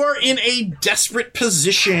that you are in a desperate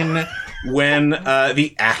position when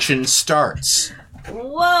the action starts.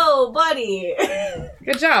 Whoa, buddy.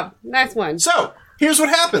 Good job. Nice one. So, here's what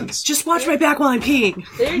happens. Just watch my back while I'm peeing.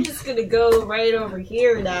 They're just gonna go right over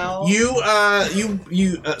here now.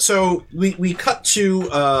 So we cut to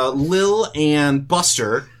Lil and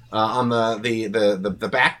Buster on the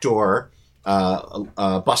back door.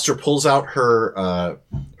 Buster pulls out her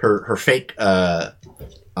fake her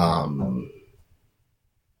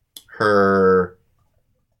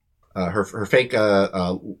fake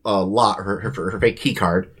lock, her fake key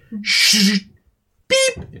card.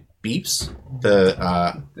 Beep. It beeps. It's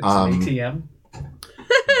an ATM.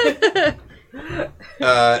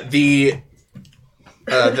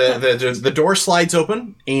 The door slides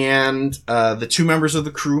open, and the 2 members of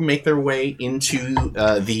the crew make their way into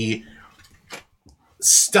the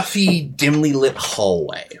stuffy, dimly lit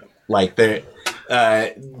hallway. Like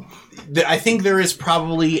I think there is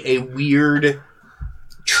probably a weird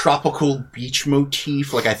tropical beach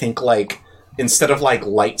motif. Like I think instead of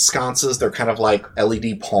light sconces, they're kind of like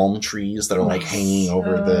LED palm trees that are hanging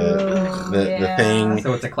over the thing.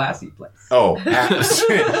 So it's a classy place. Oh,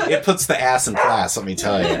 it puts the ass in class, let me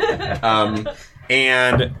tell you.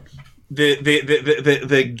 And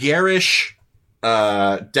the garish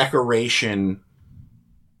decoration,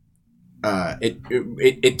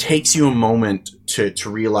 it takes you a moment to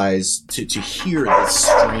realize to hear this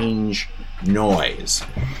strange noise.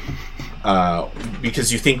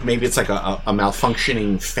 Because you think maybe it's like a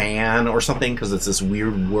malfunctioning fan or something, because it's this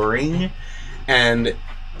weird whirring, and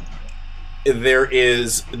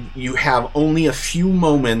you have only a few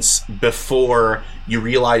moments before you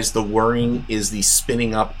realize the whirring is the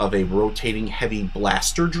spinning up of a rotating heavy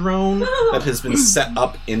blaster drone that has been set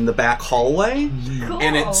up in the back hallway. Cool.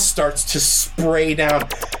 And it starts to spray down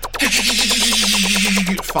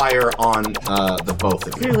fire on the both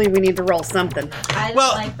of you. Clearly, we need to roll something. I don't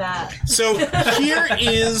Well- like that. So here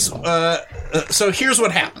is here's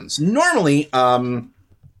what happens. Normally,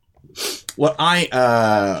 what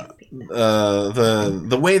I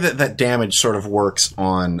the way that damage sort of works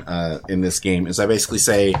on in this game is I basically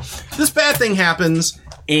say this bad thing happens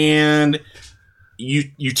and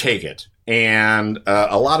you take it, and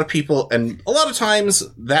a lot of people, and a lot of times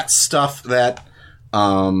that's stuff that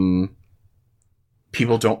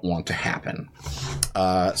people don't want to happen.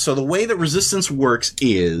 So the way that resistance works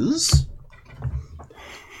is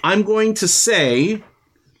I'm going to say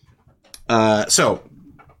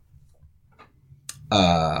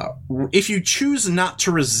if you choose not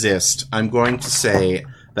to resist, I'm going to say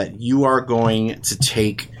that you are going to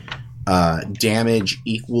take damage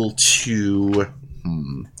equal to...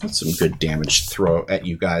 that's some good damage to throw at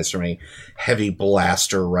you guys from a heavy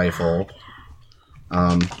blaster rifle.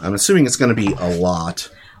 I'm assuming it's going to be a lot.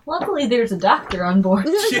 Luckily, there's a doctor on board.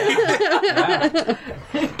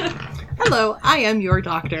 Hello, I am your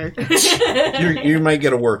doctor. You might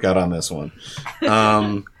get a workout on this one.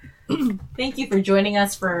 Thank you for joining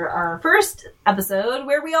us for our first episode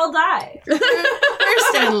where we all die.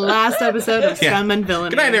 First and last episode of Yeah. Scum and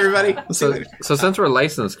Villainy. Good night, everybody. So since we're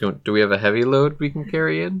licensed, do we have a heavy load we can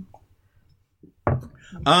carry in?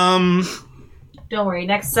 Don't worry,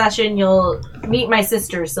 next session you'll meet my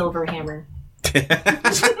sister, Silverhammer.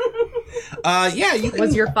 Yeah, you can.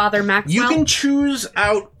 Was your father Maxwell?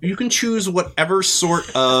 You can choose whatever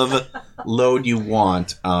sort of load you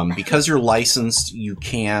want. Because you're licensed, you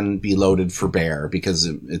can be loaded for bear because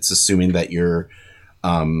it's assuming that you're,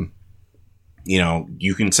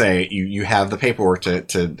 you can say you have the paperwork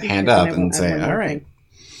to hand up and say, all right.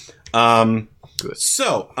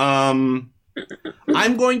 So,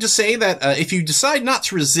 I'm going to say that if you decide not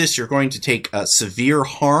to resist, you're going to take severe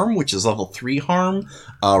harm, which is level 3 harm,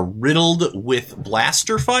 riddled with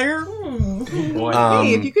blaster fire.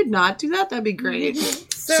 Hey, if you could not do that, that'd be great.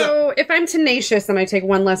 So if I'm tenacious and I take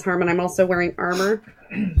 1 less harm and I'm also wearing armor.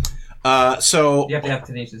 So You have to have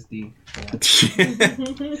Tenacious D.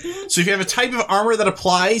 so if you have a type of armor that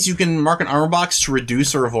applies, you can mark an armor box to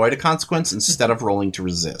reduce or avoid a consequence instead of rolling to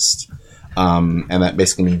resist. And that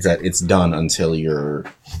basically means that it's done until you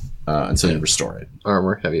restore it.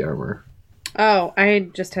 Armor, heavy armor. Oh, I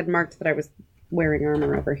just had marked that I was wearing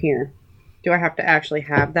armor over here. Do I have to actually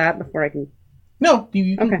have that before I can... No,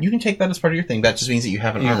 you can, Okay. you can take that as part of your thing. That just means that you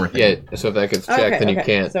have an armor thing. Yeah, so if that gets checked, then you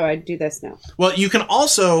can't. So I do this now. Well, you can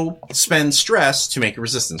also spend stress to make a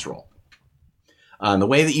resistance roll. The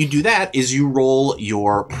way that you do that is you roll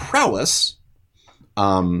your prowess.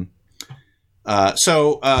 The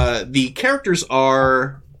characters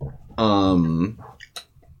are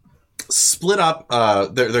split up.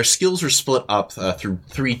 Their skills are split up through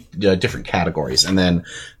 3 different categories, and then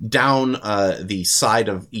down the side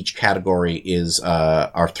of each category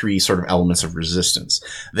are 3 sort of elements of resistance.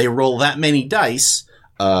 They roll that many dice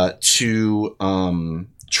to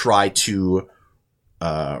try to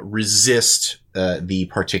resist the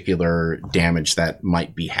particular damage that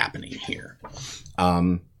might be happening here.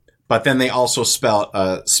 But then they also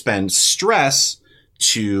spend stress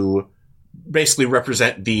to basically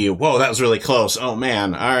represent whoa, that was really close. Oh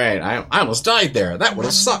man, all right, I almost died there. That would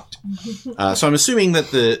have sucked. So I'm assuming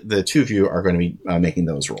that the 2 of you are going to be making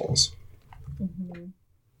those rolls.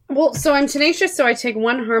 Well, so I'm tenacious, so I take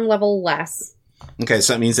 1 harm level less. Okay,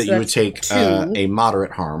 so that means that So you would that's take 2. a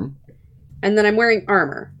moderate harm. And then I'm wearing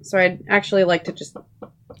armor. So I'd actually like to just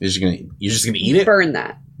You're just gonna eat it? burn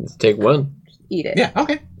that. Let's take 1. Eat it. Yeah.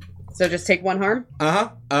 Okay. So just take 1 harm?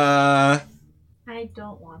 I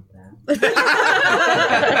don't want that.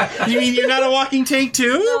 You mean you're not a walking tank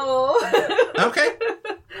too? No. Okay.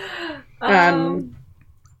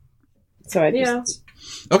 So I just...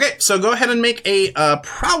 Okay, so go ahead and make a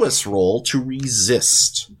prowess roll to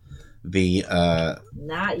resist the.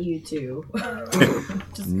 Not you two.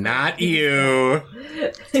 Not you.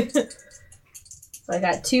 So I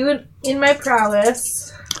got 2 in my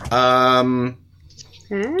prowess. Ah.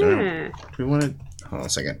 Do we want to? Hold on a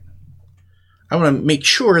second. I want to make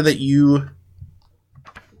sure that you.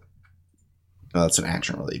 Oh, that's an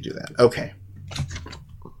action roll that you do that. Okay.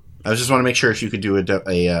 I just want to make sure if you could do a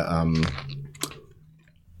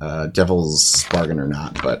devil's bargain or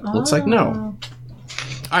not, but it looks like no.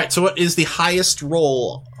 All right. So, what is the highest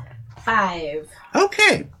roll? 5.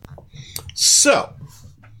 Okay. So,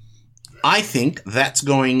 I think that's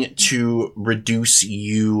going to reduce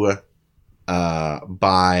you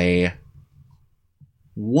by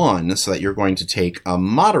 1, so that you're going to take a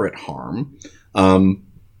moderate harm.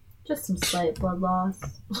 Just some slight blood loss.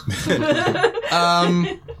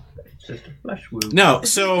 It's just a flesh wound. No,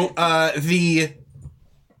 so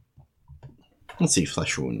let's see,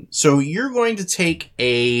 flesh wound. So you're going to take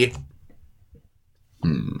a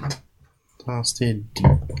blasted, deep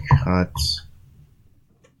cut.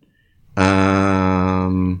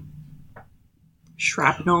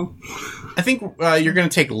 Shrapnel. I think you're going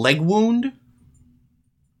to take leg wound.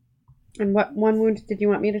 And what one wound did you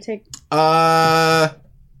want me to take?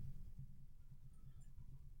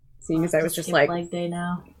 Seeing as I was just Skip like, leg day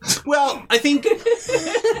now. Well, I think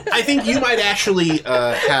you might actually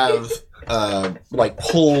have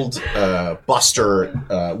pulled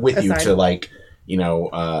Buster with you Aside. to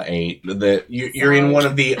you're in one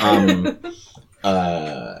of the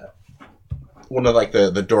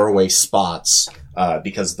the doorway spots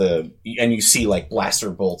because you see like blaster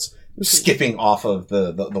bolts skipping off of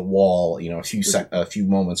the wall, a few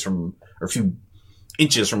moments from, or a few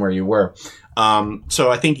inches from where you were. So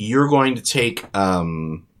I think you're going to take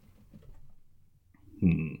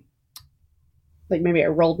like maybe I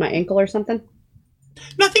rolled my ankle or something.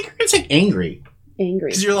 No, I think you're going to take angry. Angry.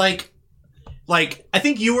 Because you're like, I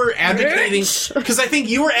think you were advocating, because I think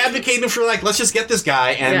you were advocating for let's just get this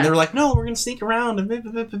guy, and Yeah. they're like, no, we're going to sneak around,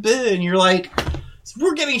 and you're like,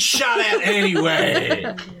 we're getting shot at anyway.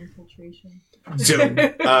 Infiltration. So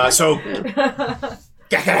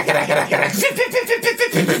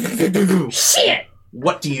shit.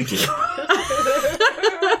 What do you do?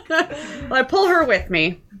 Well, I pull her with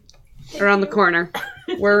me around the corner.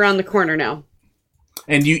 We're around the corner now.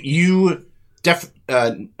 And you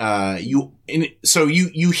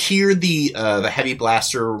hear the heavy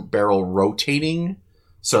blaster barrel rotating,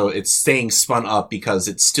 so it's staying spun up because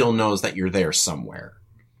it still knows that you're there somewhere.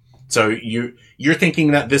 So you're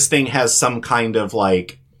thinking that this thing has some kind of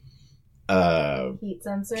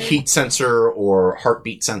heat sensor or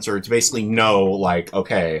heartbeat sensor to basically know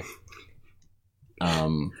okay.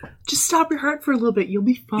 Just stop your heart for a little bit. You'll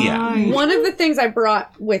be fine. Yeah. One of the things I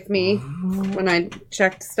brought with me when I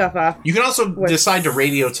checked stuff off. You can also With decide to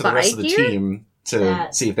radio to the rest of the spy gear? team to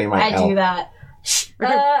see if they might I help. do that.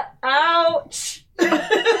 Ouch.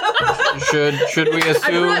 Should we I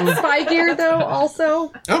assume? brought spy gear though,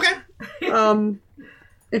 also. Okay.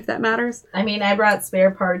 If that matters. I mean, I brought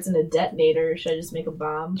spare parts and a detonator. Should I just make a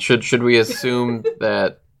bomb? Should we assume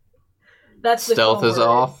that That's the stealth code is word.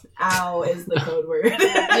 off? Ow is the code word.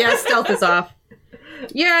 Yeah, stealth is off.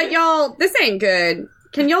 Yeah, y'all, this ain't good.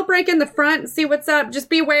 Can y'all break in the front and see what's up? Just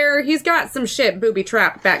beware, he's got some shit booby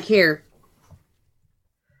trapped back here.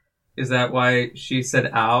 Is that why she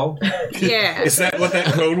said ow? Yeah. Is that what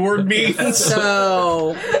that code word means?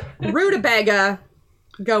 So, rutabaga,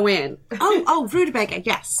 go in. Oh, rutabaga,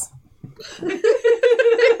 yes.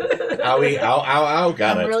 Owie, ow, ow, ow,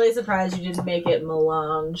 got I'm it. really surprised you didn't make it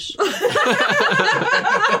melange.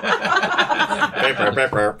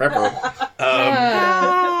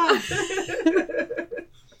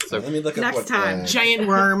 So Let me look at Next what, time, giant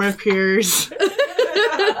worm appears.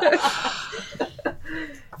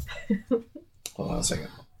 Hold on a second.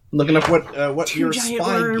 Looking up what Two your giant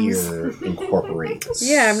spy worms. gear incorporates.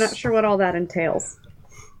 Yeah, I'm not sure what all that entails.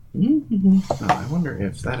 Oh, I wonder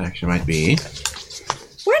if that actually might be.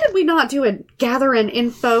 Why did we not do a gather an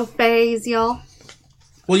info phase, y'all?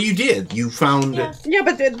 Well, you did. You found. Yeah,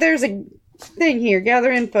 but there's a thing here.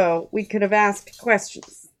 Gather info. We could have asked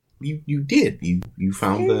questions. You did. You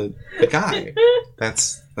found the guy.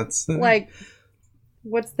 That's Like,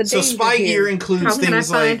 what's the So danger spy here? gear includes How can I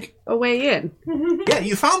things find like a way in? yeah,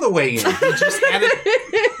 you found the way in. He just added.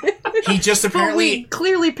 He just Well, we apparently.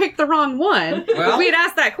 clearly picked the wrong one. Well, if we had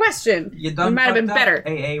asked that question, You it done might have been fucked up, better.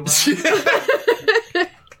 AA Ron.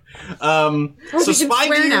 So we can spy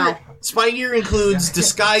swear gear. now. Spy gear includes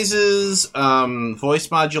disguises, voice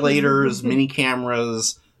modulators, mini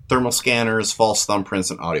cameras, thermal scanners, false thumbprints,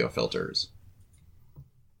 and audio filters.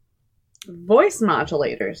 Voice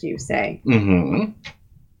modulators, you say? Mm-hmm.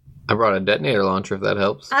 I brought a detonator launcher if that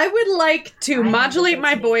helps. I would like to I have modulate the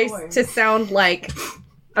my voice before. to sound like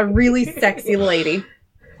a really sexy lady.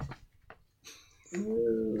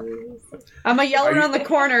 I'm gonna yell Are you- around the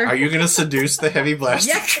corner. Are you going to seduce the heavy blaster?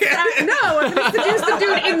 Yes, no, I'm gonna seduce the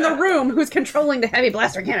dude in the room who's controlling the heavy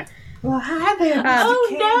blaster cannon. Well, hi there.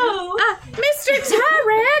 Oh Mr.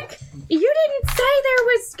 Tyrek, you didn't say there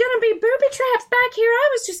was gonna be booby traps back here. I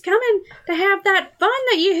was just coming to have that fun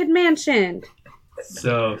that you had mentioned.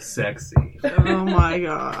 So sexy. Oh my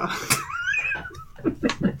god.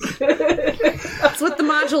 That's what the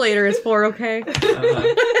modulator is for, okay?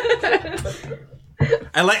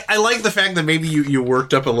 I like the fact that maybe you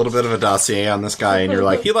worked up a little bit of a dossier on this guy, and you're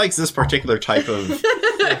like, he likes this particular type of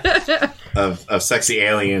sexy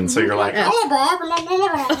alien, so you're like, oh, blah, blah, blah,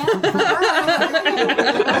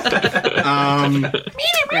 blah.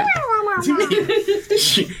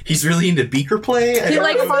 He's really into beaker play. He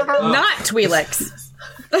likes not Twi'leks.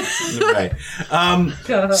 Right.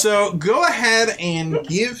 So go ahead and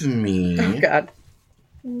give me Oh, God.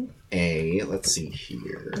 let's see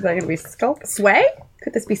here. Is that going to be Sculpt? Sway?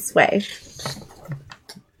 Could this be Sway?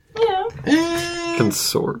 Yeah,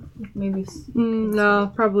 Consort. maybe.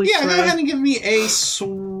 No, probably. Yeah, go Sway. ahead and give me a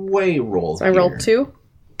sway roll. So I rolled 2.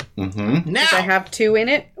 Mm-hmm. Now, Does I have 2 in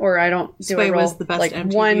it? Or I don't do Sway I roll was the best like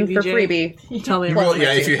MTV 1 for VJ. freebie? Tell me. you roll,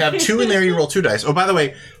 yeah, if you have 2 in there, you roll 2 dice. Oh, by the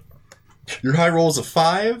way, your high roll is a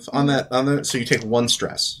 5 on that, so you take 1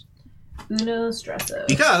 stress. Uno stresso.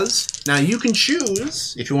 Because now you can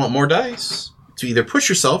choose, if you want more dice, to either push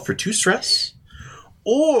yourself for 2 stress,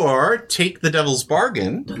 or take the Devil's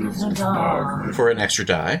Bargain for an extra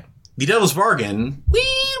die. The Devil's Bargain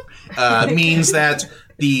means that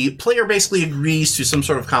the player basically agrees to some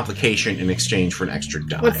sort of complication in exchange for an extra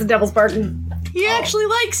die. What's the Devil's Bargain? He actually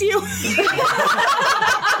likes you. He's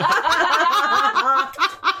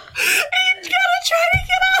gonna try to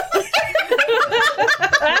get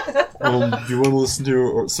out. Do you want to listen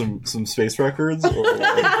to some space records? Or...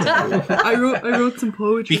 I wrote some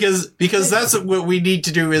poetry. Because that's what we need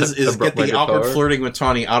to do is get the awkward flirting with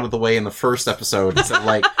Tawny out of the way in the first episode instead of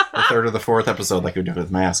like the third or the fourth episode like we did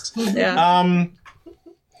with masks. Yeah. I'm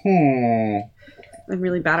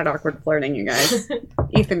really bad at awkward flirting, you guys.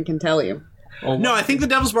 Ethan can tell you. No, I think the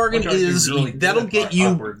Devil's Bargain is that'll get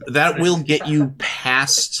you that will get you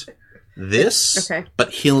past this. Okay.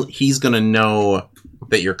 But he's gonna know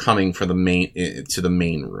that you're coming for the main to the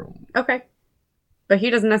main room. Okay. But he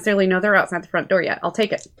doesn't necessarily know they're outside the front door yet. I'll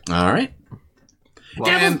take it. All right.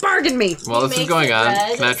 Devil's Bargain me! While this is makes going it on,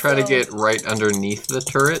 red, can I try to so- get right underneath the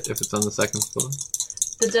turret if it's on the second floor?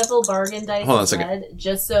 The devil bargain dice Hold on a is second. red,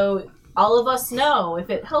 just so all of us know if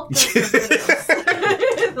it helped us. Or hurt us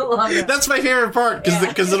in the long run. That's my favorite part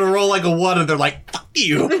because it'll roll like a 1 and they're like, "Fuck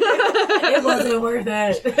you." It wasn't worth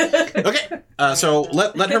it. Okay. So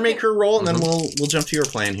let her make her roll and then we'll jump to your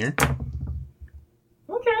plan here.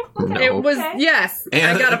 Okay. No. It was, Okay. yes.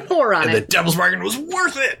 And- I got a 4 on And the it. Devil's Bargain was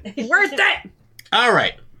worth it. Worth it! All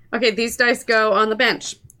right. Okay, these dice go on the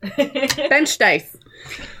bench. Bench dice.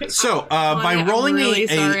 So by I'm rolling really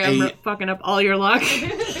sorry, I'm a fucking up all your luck.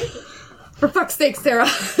 For fuck's sake, Sarah.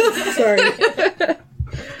 Sorry.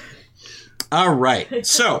 all right.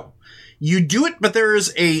 So you do it, but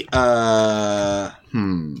there's a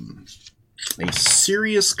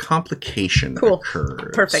serious complication that Cool.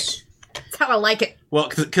 occurs. Perfect. That's how I like it. Well,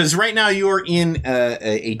 because right now you're in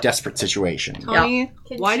a desperate situation. Tony,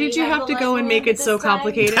 Can why she did you have to a go and make level it so this time?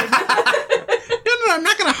 complicated? No, I'm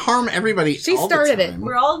not going to harm everybody. She all the started it. time.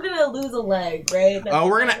 We're all gonna lose a leg, right?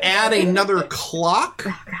 We're going to add another clock.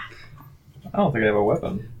 I don't think I have a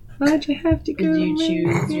weapon. Why'd you have to go? Did you and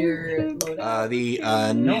choose make your it- loadout?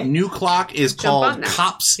 The new clock is Jump on called now.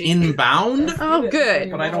 Cops Inbound. Oh, good.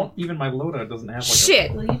 But I don't. Even my loadout doesn't have like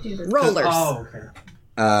Shit. Will you do this? Rollers. Oh, okay.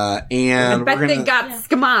 And Bet we're they gonna, got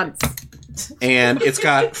scamods. and it's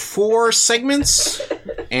got 4 segments,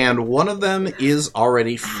 and one of them is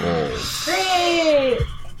already full. Great.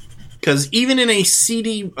 Because even in a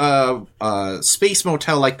seedy space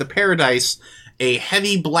motel like the Paradise, a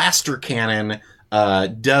heavy blaster cannon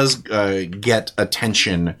does get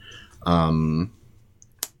attention on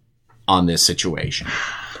this situation.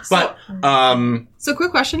 But So,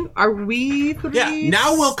 quick question: are we? yeah,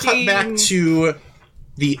 now we'll cut back to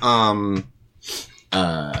the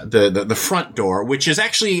front door, which is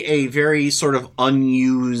actually a very sort of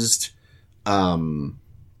unused,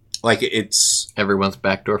 like it's. Everyone's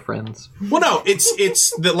backdoor friends. Well, no,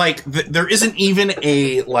 it's there isn't even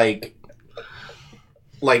a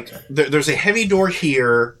there's a heavy door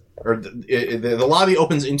here, or the lobby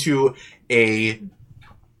opens into a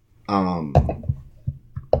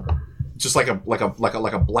just like a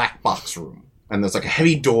black box room, and there's like a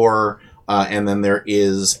heavy door, and then there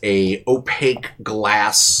is a opaque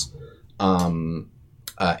glass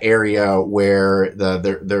area where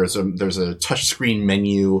there's a touchscreen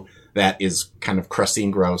menu that is kind of crusty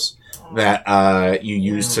and gross that you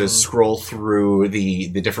use to scroll through the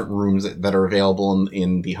different rooms that are available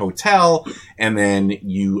in the hotel, and then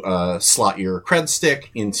you slot your cred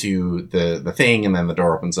stick into the thing, and then the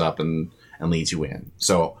door opens up, and and leads you in.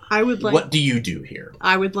 So, I would like. what do you do here?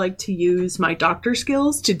 I would like to use my doctor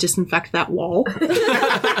skills to disinfect that wall.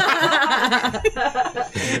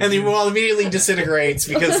 And the wall immediately disintegrates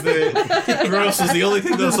because the gross is the only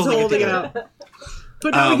thing that's holding it up. together.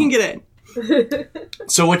 But now we can get in.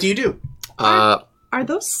 So what do you do? Are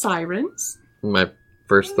those sirens? My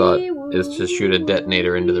first thought is to shoot a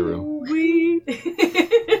detonator into the room.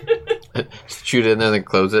 Shoot it and then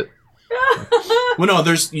close it. Well, no,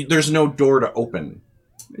 there's no door to open.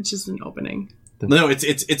 It's just an opening. No,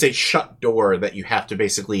 it's a shut door that you have to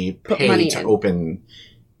basically pay money to in. open.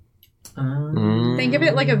 Think of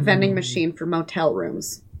it like a vending machine for motel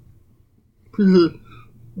rooms. You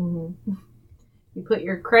put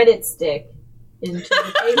your credit stick into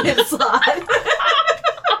the payment slot.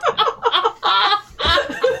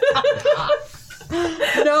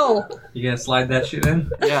 No. You gonna slide that shit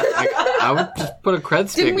in? Yeah, I would just put a cred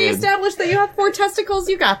stick Didn't we in. establish that you have 4 testicles?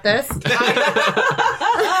 You got this.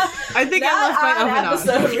 I think I left my oven on.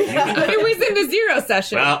 It was in the 0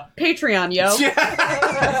 session. Well- Patreon, yo.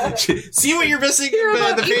 See what you're missing Hear in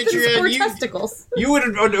about the Ethan's 4 Patreon. testicles. You would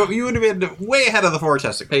have been way ahead of the 4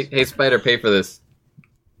 testicles. Hey, Spider, pay for this.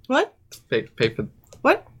 What? Pay for.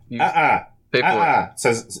 What? You, Pay pay for it.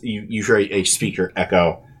 Says you hear a speaker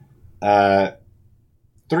echo.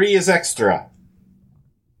 3 is extra.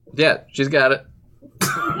 Yeah, she's got it.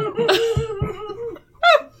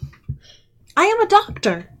 I am a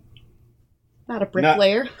doctor. Not a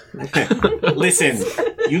bricklayer. Listen,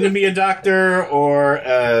 you can be a doctor or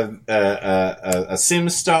a sim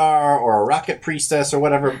star or a rocket priestess or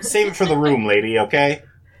whatever. Save it for the room, lady, okay?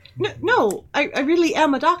 No, I really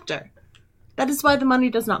am a doctor. That is why the money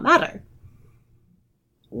does not matter.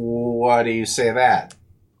 Why do you say that?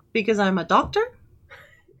 Because I'm a doctor?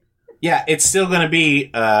 Yeah, it's still going to be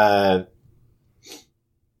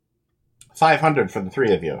 500 for the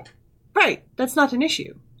 3 of you. Right, that's not an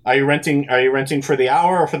issue. Are you renting for the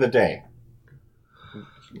hour or for the day?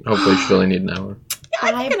 Hopefully she'll only need an hour. Yeah,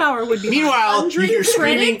 I think an hour would be fine. Meanwhile, you hear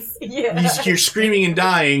screaming. Yeah. You hear screaming and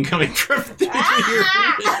dying coming from your.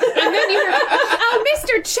 And then you hear, oh,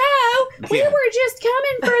 Mr. Cho, we Yeah. were just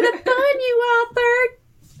coming for the fun you offered.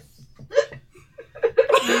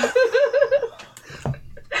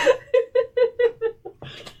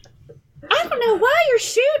 I don't know why you're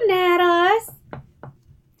shooting at us.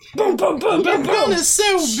 Boom, boom, boom, boom, Your gun boom. is so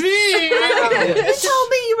big. You told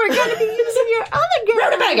me you were going to be using your other gun.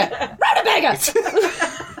 Rutabaga!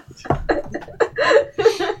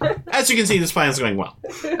 As you can see, this plan is going well.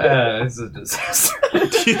 This is a disaster.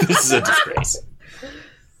 This is a disgrace.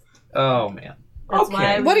 Oh man. That's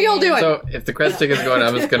why What are y'all doing? So if the cred stick is going,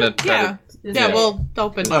 I'm just gonna try Yeah. to. Yeah, we'll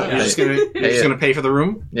open Oh, you're just gonna pay for the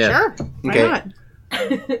room? Yeah. Sure. Why Okay.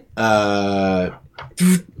 not?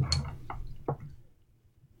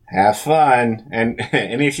 Have fun, and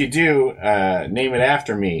if you do, name it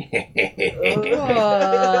after me.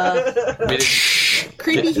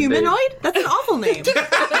 Creepy humanoid? That's an awful name.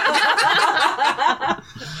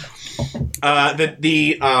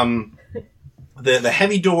 The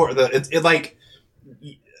heavy door. It like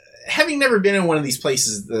having never been in one of these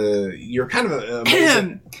places. You're kind of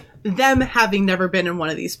Them having never been in one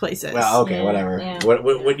of these places. well, okay, Yeah, whatever. yeah.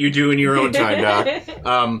 What you do in your own time, Doc.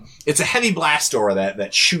 It's a heavy blast door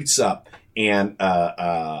that shoots up, and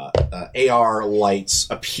AR lights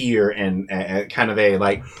appear, and kind of a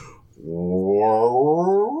like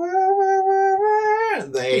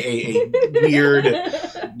a weird,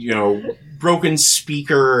 broken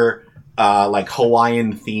speaker, like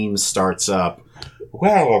Hawaiian theme starts up.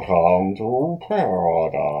 Welcome to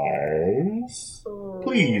paradise.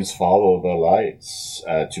 Please follow the lights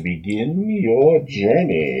to begin your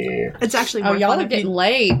journey. It's actually Oh, more y'all fun are if getting you...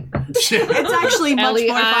 laid. It's actually much more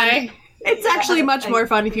fun. LEI. It's actually much more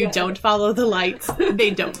fun if you don't follow the lights.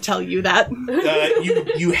 They don't tell you that.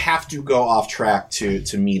 You have to go off track to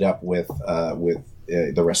meet up with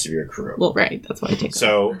the rest of your crew. Well, right. That's why I take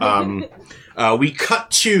So we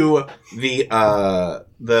cut to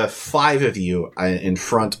the 5 of you in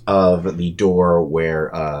front of the door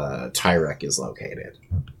where Tyrek is located.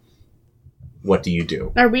 What do you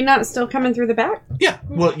do? Are we not still coming through the back? Yeah,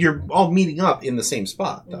 well, you're all meeting up in the same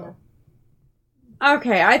spot, though.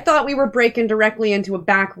 Okay, I thought we were breaking directly into a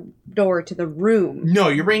back door to the room. No,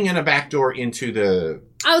 you're bringing in a back door into the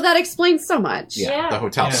Oh, that explains so much. the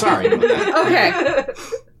hotel. Yeah. Sorry about that. Okay.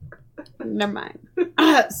 Never mind.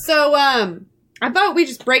 So, I thought we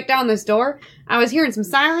just break down this door. I was hearing some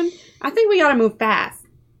siren. I think we gotta move fast.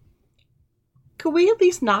 Could we at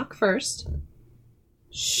least knock first?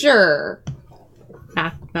 Sure.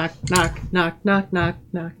 Knock, knock, knock, knock, knock, knock,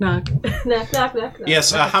 knock, knock. Knock, knock, knock. Yes.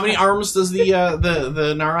 How many arms does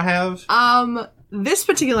the Nara have? This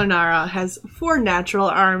particular Nara has 4 natural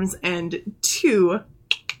arms and 2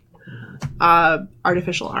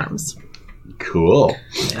 artificial arms. Cool.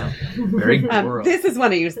 Very good. This is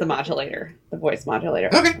when I use the modulator, the voice modulator.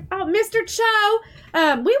 Okay. Oh, Mr. Cho,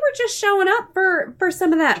 we were just showing up for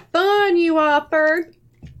some of that fun you offered.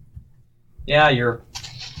 Yeah, your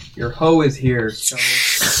hoe is here. So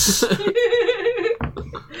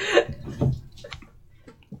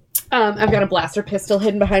I've got a blaster pistol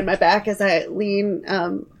hidden behind my back as I lean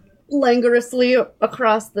languorously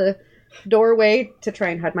across the doorway to try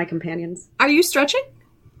and hide my companions. Are you stretching?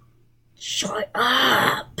 Shut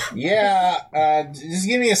up! Yeah. Just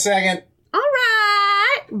give me a second. All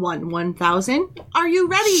right. 1,000. Are you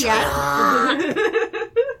ready yet?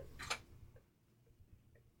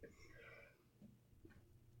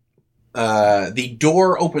 The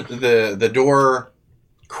door open. The door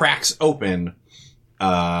cracks open.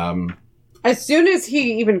 As soon as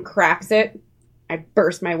he even cracks it, I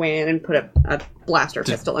burst my way in and put a blaster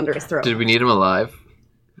pistol under his throat. Did we need him alive?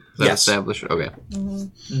 Is that Yes. established? Okay.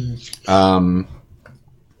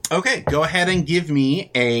 Okay. Go ahead and give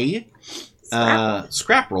me a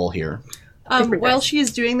scrap roll here. While she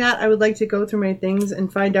is doing that, I would like to go through my things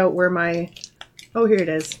and find out where my... Oh, here it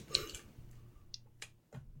is.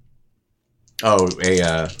 Oh,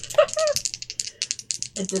 A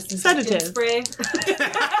disinfectant Sedative. spray.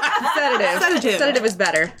 Sedative. Sedative is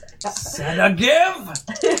better.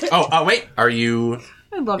 sedative. oh, wait. Are you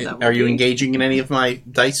I love that are you movie. engaging in any of my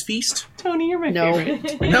dice feast? Tony, you're my No.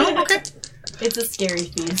 favorite. No. Okay. It's a scary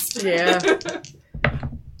feast. Yeah.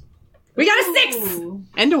 We got a 6! Ooh.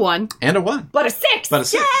 And a 1. And a 1. But a 6! But a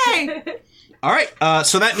 6. Yay! All right.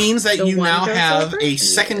 So that means that The you one now goes have over? a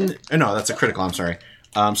second. Oh, no, that's a critical. I'm sorry.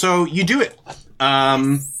 So you do it.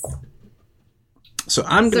 So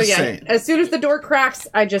I'm So going to yeah, say. as soon as the door cracks,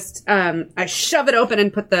 I just I shove it open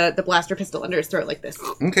and put the blaster pistol under his throat like this.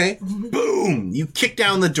 Okay. Boom! You kick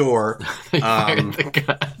down the door. Fired the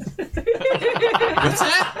gun. What's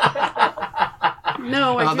that?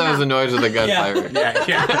 No, I thought that was the noise of the gun Yeah. firing. Yeah.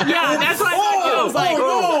 Yeah, that's what I thought. It was like,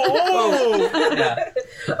 Oh! Yeah.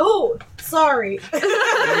 Oh, sorry. Maybe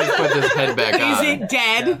he's put his head back is on. it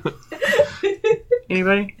dead?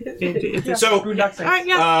 Anybody? So, Screw ducks. All right,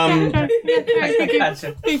 yeah. I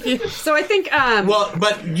gotcha. Thank you. So I think well,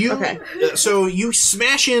 but you. Okay. So you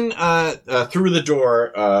smash in through the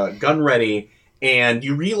door, gun ready, and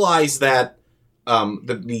you realize that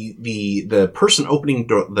the person opening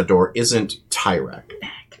the door isn't Tyrek.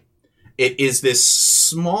 It is this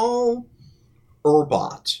small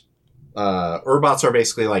Urbot. Urbots are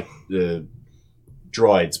basically like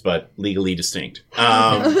droids, but legally distinct.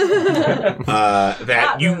 That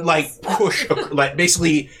you like push, like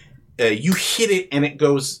basically you hit it and it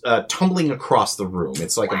goes tumbling across the room.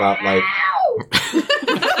 It's like about like.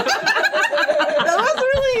 That was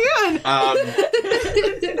really good.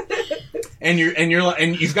 And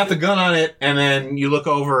you've got the gun on it, and then you look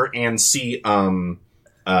over and see Cho.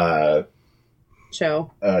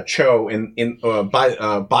 Cho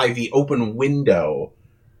by the open window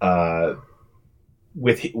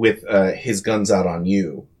with his guns out on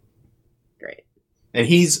you. Great. And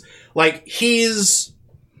he's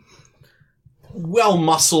well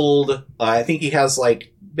muscled. I think he has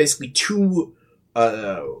like basically 2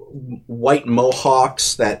 white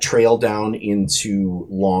mohawks that trail down into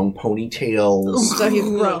long ponytails. So he's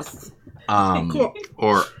gross.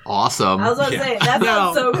 Or awesome. I was about to say, that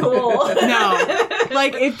No. sounds so cool. No.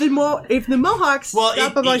 Like, if the Mohawks Well,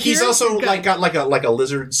 stop about he's here, also you're good. like got like a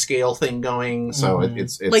lizard scale thing going. So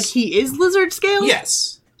it's Like, he is lizard scale?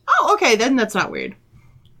 yes. Oh, okay, then that's not weird.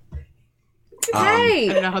 Hey.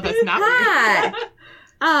 I don't know how that's not weird.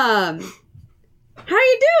 Hi. How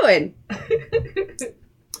you doing?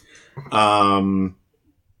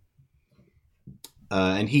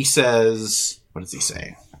 And he says, what does he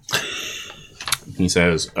say? He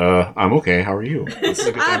says, I'm okay. How are you? This is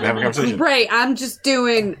a good time to have a conversation. Great. I'm just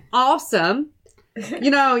doing awesome.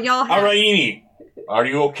 You know, y'all have Araini, are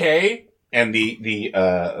you okay? And the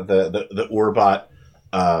Urbot,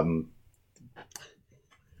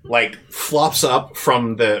 like flops up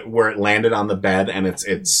from where it landed on the bed, and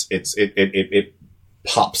it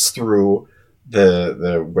pops through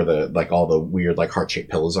the where the like all the weird like heart-shaped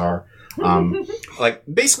pillows are. Like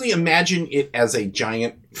basically imagine it as a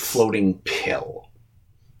giant floating pill.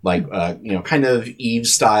 Like, kind of Eve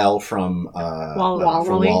style from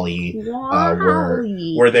Wall-E.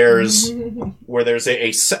 WALL-E, where there's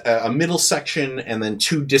a middle section and then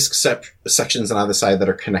 2 disc sections on either side that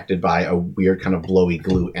are connected by a weird kind of blowy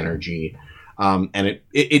glue energy. and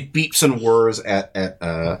it beeps and whirs at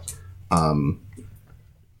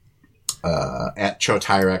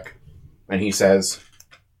Chotyrek, and he says,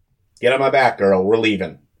 "Get on my back, girl. We're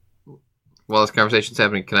leaving." While this conversation's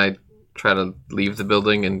happening, can I try to leave the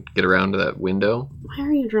building and get around to that window? Why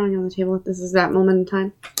are you drawing on the table if this is that moment in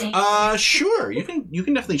time? Sure. You can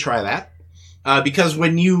definitely try that. Because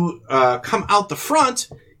when you come out the front,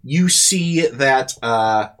 you see that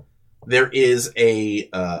there is a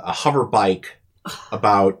hover bike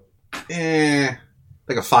about like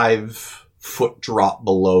a 5-foot drop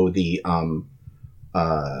below the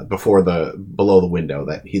below the window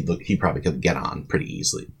that he probably could get on pretty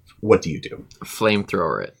easily. What do you do?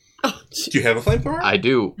 Flamethrower it. Do you have a flamethrower? I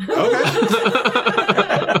do.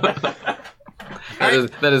 Okay.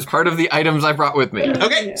 That is part of the items I brought with me.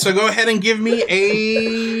 Okay, so go ahead and give me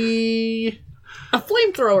A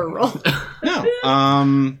flamethrower roll.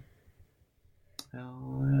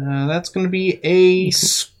 That's going to be a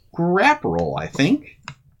scrap roll, I think.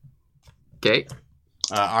 Okay.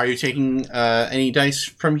 Are you taking any dice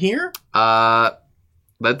from here?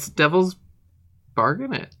 Let's Devil's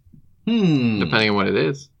Bargain it. Depending on what it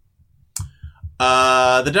is.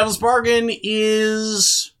 The Devil's Bargain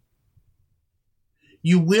is...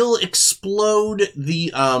 You will explode the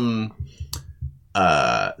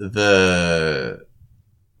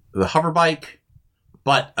hover bike,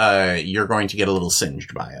 but you're going to get a little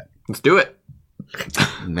singed by it. Let's do it.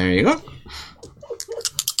 And there you go.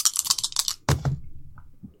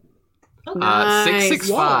 Nice.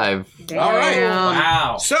 665. Damn. All right.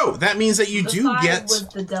 Wow. So that means that you The do 5 get. was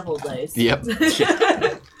the devil dice. Yep.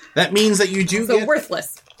 That means that you do So get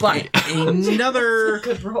worthless, but another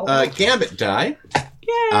Good roll. gambit die.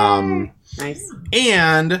 nice.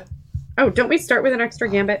 And Oh, don't we start with an extra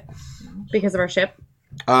gambit because of our ship?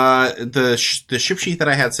 the ship sheet that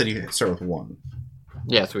I had said you start with 1.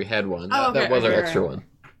 Yeah, so we had one. Oh, That okay, was our okay, extra right.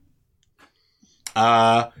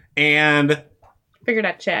 one. And Figured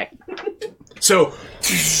I'd check. so,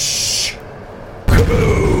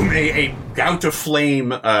 kaboom! A gout of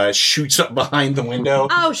flame shoots up behind the window.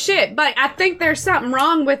 Oh shit! But I think there's something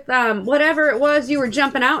wrong with whatever it was you were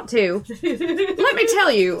jumping out to. Let me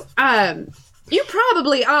tell you, you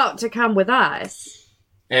probably ought to come with us.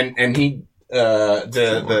 And he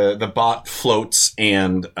the bot floats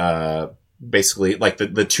and basically like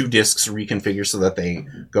the 2 discs reconfigure so that they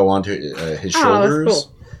go onto his shoulders. That's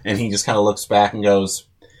cool. And he just kind of looks back and goes,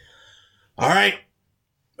 "All right,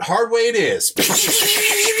 hard way it is."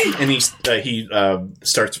 And he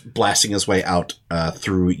starts blasting his way out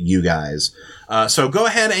through you guys. So go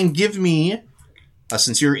ahead and give me,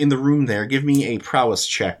 since you're in the room there, give me a prowess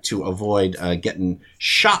check to avoid getting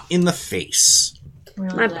shot in the face.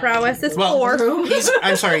 My prowess is Well, 4.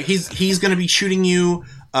 I'm sorry. He's going to be shooting you,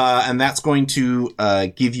 and that's going to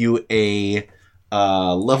give you a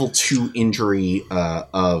level 2 injury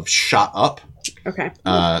of shot up. Okay.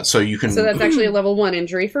 So you can. So that's actually a level 1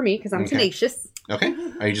 injury for me because I'm Okay. tenacious. Okay.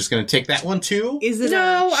 Are you just going to take that one too? Is it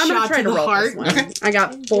No, a I'm gonna shot try to to the roll heart? this one. Okay. I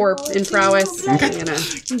got 4 in prowess. Okay. I'm gonna-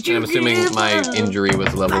 And I'm assuming my injury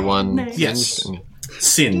was level 1. Yes. singed?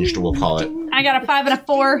 Singed, we'll call it. I got a 5 and a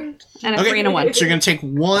 4 and a 3 and a 1. So you're going to take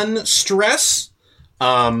 1 stress,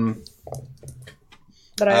 But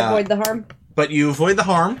I avoid the harm. but you avoid the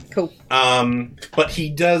harm. Cool. But he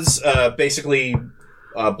does basically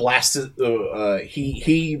blast.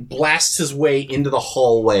 He blasts his way into the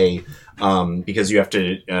hallway because you have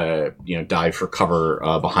to dive for cover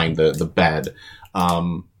behind the bed.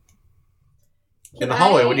 In the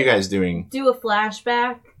hallway, what are you guys doing? Do a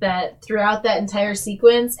flashback that throughout that entire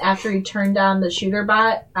sequence, after he turned on the shooter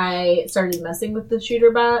bot, I started messing with the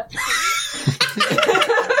shooter bot.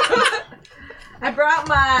 I brought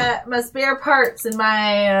my spare parts and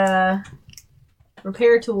my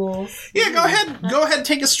repair tools. Yeah, go ahead. Go ahead.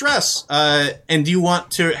 Take a stress. And do you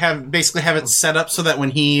want to have it set up so that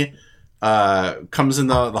when he comes in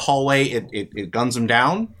the hallway, it guns him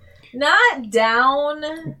down? Not down.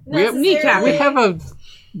 We have necessarily. We have a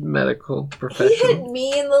medical He hit professional.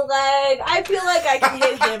 me in the leg. I feel like I can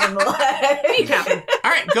hit him in the leg. All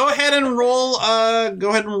right, go ahead and roll.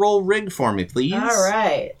 Go ahead and roll rig for me, please. All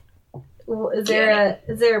right. Well, is there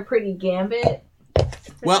a pretty gambit? for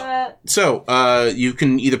Well, that? So you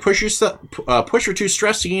can either push or 2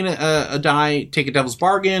 stress to gain a die, take a devil's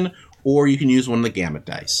bargain, or you can use one of the gambit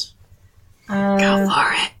dice. Go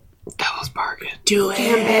for it. Devil's Bargain. Do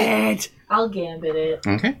it. I'll gambit it.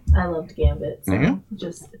 Okay. I loved gambit. So Mhm.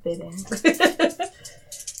 just fit in.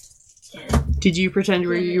 Did you pretend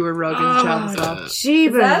you were rugging Chubs up? Is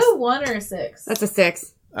that Jeebus. a 1 or a 6? That's a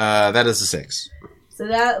 6. That is a 6. So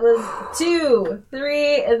that was 2,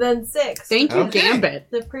 3, and then 6. Thank you, Okay. Gambit.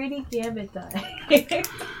 The pretty Gambit die.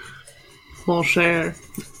 We'll share.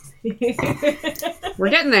 We're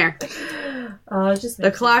getting there. Just The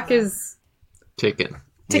clock is Ticking.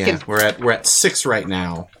 ticking. Yeah, we're at 6 right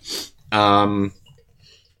now.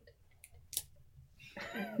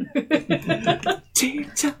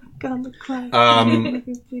 Tick-tock on the clock.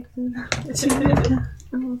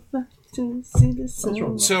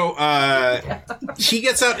 So he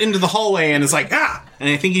gets out into the hallway and is like, ah! And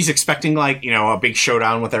I think he's expecting, like, a big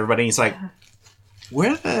showdown with everybody. He's like,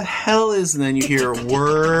 where the hell is... And then you hear,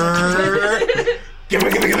 word... Give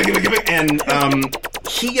it. And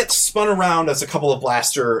he gets spun around as a couple of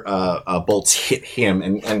blaster bolts hit him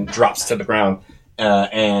and drops to the ground.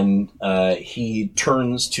 And he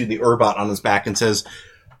turns to the Urbot on his back and says,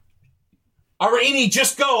 Araini,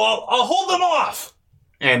 just go. I'll hold them off.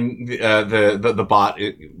 And the bot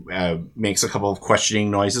makes a couple of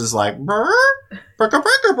questioning noises like, burr, burr,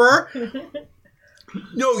 burr, burr.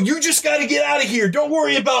 No, you just got to get out of here. Don't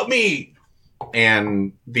worry about me.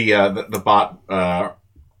 And the bot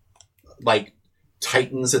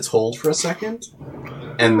tightens its hold for a second,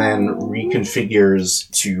 and then reconfigures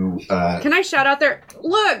to. Can I shout out there?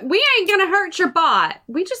 Look, we ain't gonna hurt your bot.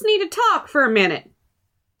 We just need to talk for a minute.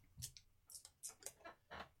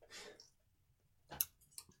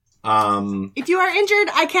 If you are injured,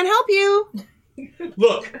 I can help you.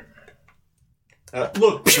 Look.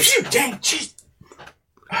 Dang, jeez.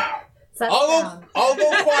 I'll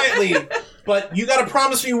go quietly, but you got to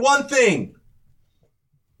promise me one thing.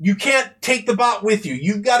 You can't take the bot with you.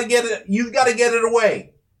 You've got to get it. You've got to get it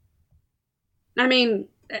away. I mean,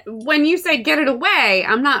 when you say get it away,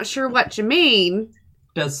 I'm not sure what you mean.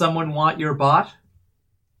 Does someone want your bot?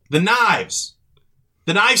 The knives.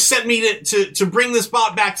 The knives sent me to bring this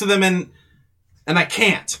bot back to them, and I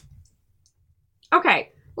can't.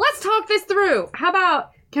 Okay, let's talk this through. How about,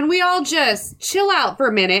 can we all just chill out for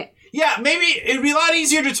a minute? Yeah, maybe it'd be a lot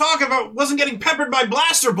easier to talk if I wasn't getting peppered by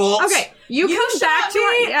blaster bolts. Okay, you come back to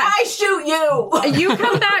our, I shoot you! you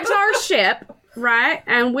come back to our ship, right?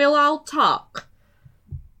 And we'll all talk.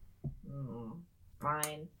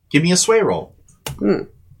 Fine. Give me a sway roll.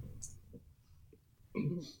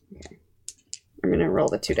 I'm gonna roll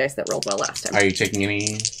the 2 dice that rolled well last time. Are you taking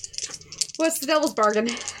any? What's the devil's bargain?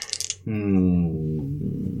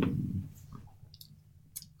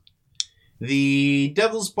 The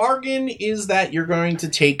devil's bargain is that you're going to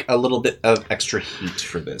take a little bit of extra heat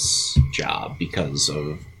for this job because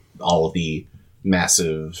of all of the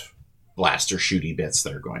massive blaster shooty bits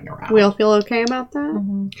that are going around. We'll feel okay about that?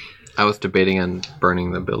 Mm-hmm. I was debating on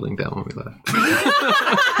burning the building down when we left.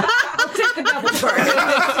 I'll take the devil's bargain.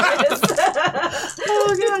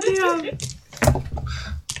 Oh,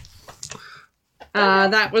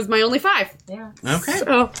 goddamn. That was my only 5. Yeah. Okay.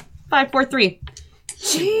 So, 5, 4, 3.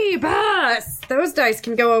 Gee, boss! Those dice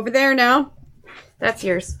can go over there now. That's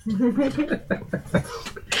yours.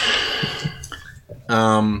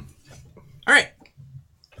 All right.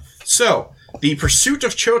 So, the pursuit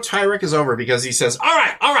of Cho Tyrek is over because he says, all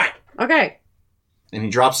right. Okay. And he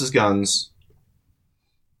drops his guns.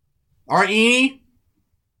 All right, Eenie?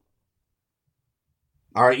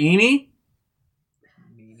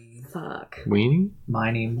 Fuck. Weenie? My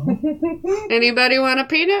name. Anybody want a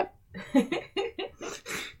peanut?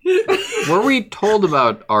 Were we told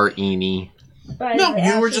about our Eenie? No,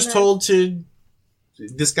 you were just told to...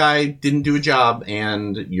 This guy didn't do a job,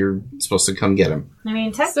 and you're supposed to come get him. I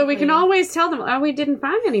mean, technically, So we can always tell them, oh, we didn't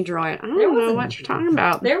find any droid. I don't know what you're talking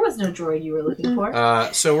about. There was no droid you were looking for.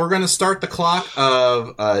 So we're going to start the clock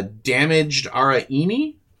of damaged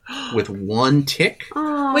Araini with 1 tick.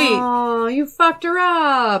 Oh, you fucked her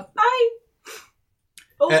up. I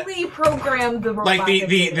only programmed the robot. Like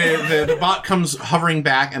the bot comes hovering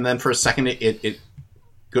back, and then for a second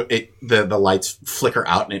the lights flicker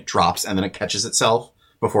out and it drops, and then it catches itself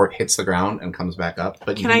before it hits the ground and comes back up.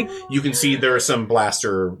 But you can see there is some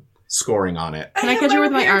blaster scoring on it. Can I catch her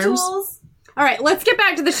with my arms? Tools. All right, let's get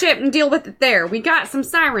back to the ship and deal with it there. We got some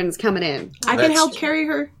sirens coming in. I can help carry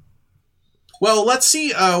her. Well, let's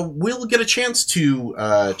see. We'll get a chance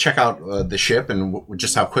to check out the ship and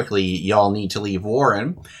just how quickly y'all need to leave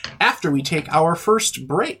Warren after we take our first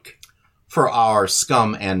break. For our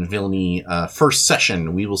Scum and Villainy first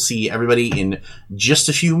session. We will see everybody in just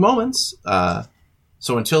a few moments.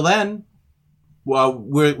 So until then, well,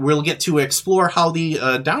 we'll get to explore how the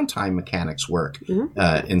downtime mechanics work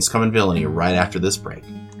in Scum and Villainy right after this break.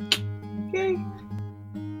 Yay.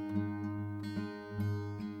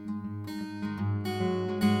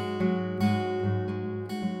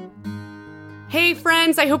 Hey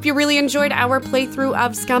friends, I hope you really enjoyed our playthrough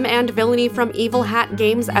of Scum and Villainy from Evil Hat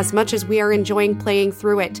Games as much as we are enjoying playing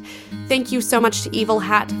through it. Thank you so much to Evil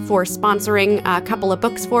Hat for sponsoring a couple of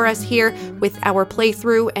books for us here with our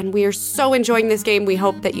playthrough, and we are so enjoying this game. We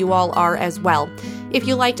hope that you all are as well. If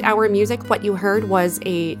you liked our music, what you heard was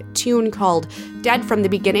a tune called Dead from the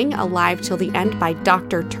Beginning, Alive Till the End by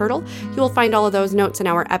Dr. Turtle. You will find all of those notes in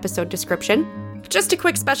our episode description. Just a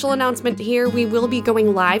quick special announcement here. We will be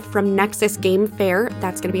going live from Nexus Game Fair.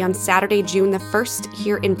 That's going to be on Saturday, June the 1st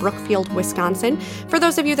here in Brookfield, Wisconsin. For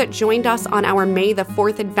those of you that joined us on our May the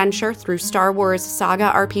 4th adventure through Star Wars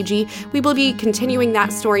Saga RPG, we will be continuing that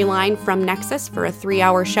storyline from Nexus for a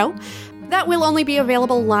 3-hour show. That will only be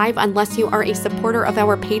available live unless you are a supporter of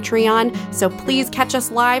our Patreon, so please catch us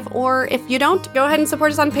live, or if you don't, go ahead and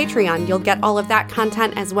support us on Patreon. You'll get all of that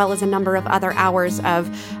content as well as a number of other hours of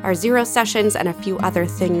our Zero sessions and a few other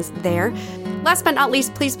things there. Last but not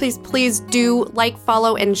least, please do like,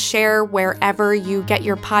 follow, and share wherever you get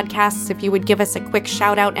your podcasts. If you would give us a quick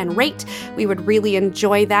shout out and rate, we would really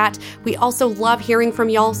enjoy that. We also love hearing from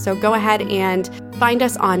y'all, so go ahead and find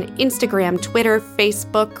us on Instagram, Twitter,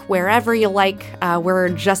 Facebook, wherever you like. We're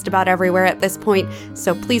just about everywhere at this point,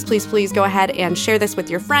 so please go ahead and share this with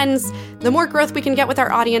your friends. The more growth we can get with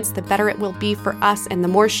our audience, the better it will be for us, and the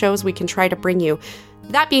more shows we can try to bring you.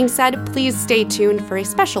 That being said, please stay tuned for a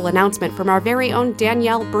special announcement from our very own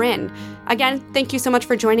Danielle Bryn. Again, thank you so much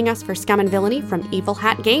for joining us for Scum and Villainy from Evil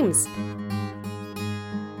Hat Games.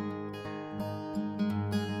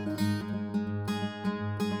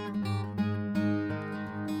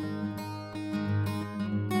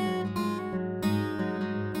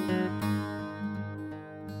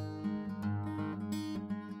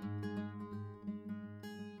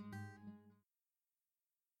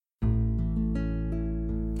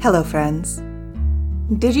 Hello, friends.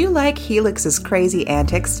 Did you like Helix's crazy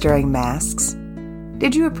antics during Masks?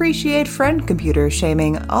 Did you appreciate Friend Computer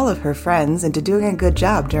shaming all of her friends into doing a good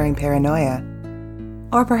job during Paranoia?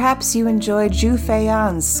 Or perhaps you enjoyed Zhu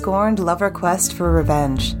Feiyun's scorned lover quest for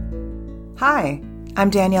revenge? Hi, I'm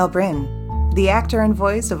Danielle Bryn, the actor and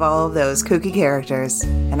voice of all of those kooky characters,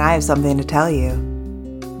 and I have something to tell you.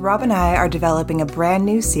 Rob and I are developing a brand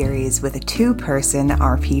new series with a 2-person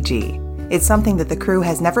RPG. It's something that the crew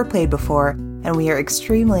has never played before, and we are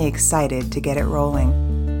extremely excited to get it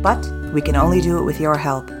rolling. But we can only do it with your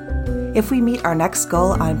help. If we meet our next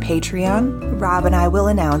goal on Patreon, Rob and I will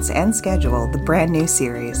announce and schedule the brand new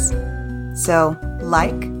series. So,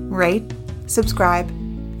 like, rate, subscribe,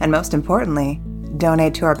 and most importantly,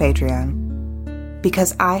 donate to our Patreon.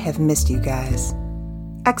 Because I have missed you guys.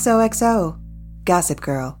 XOXO, Gossip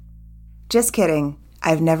Girl. Just kidding,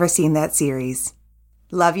 I've never seen that series.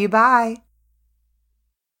 Love you, bye!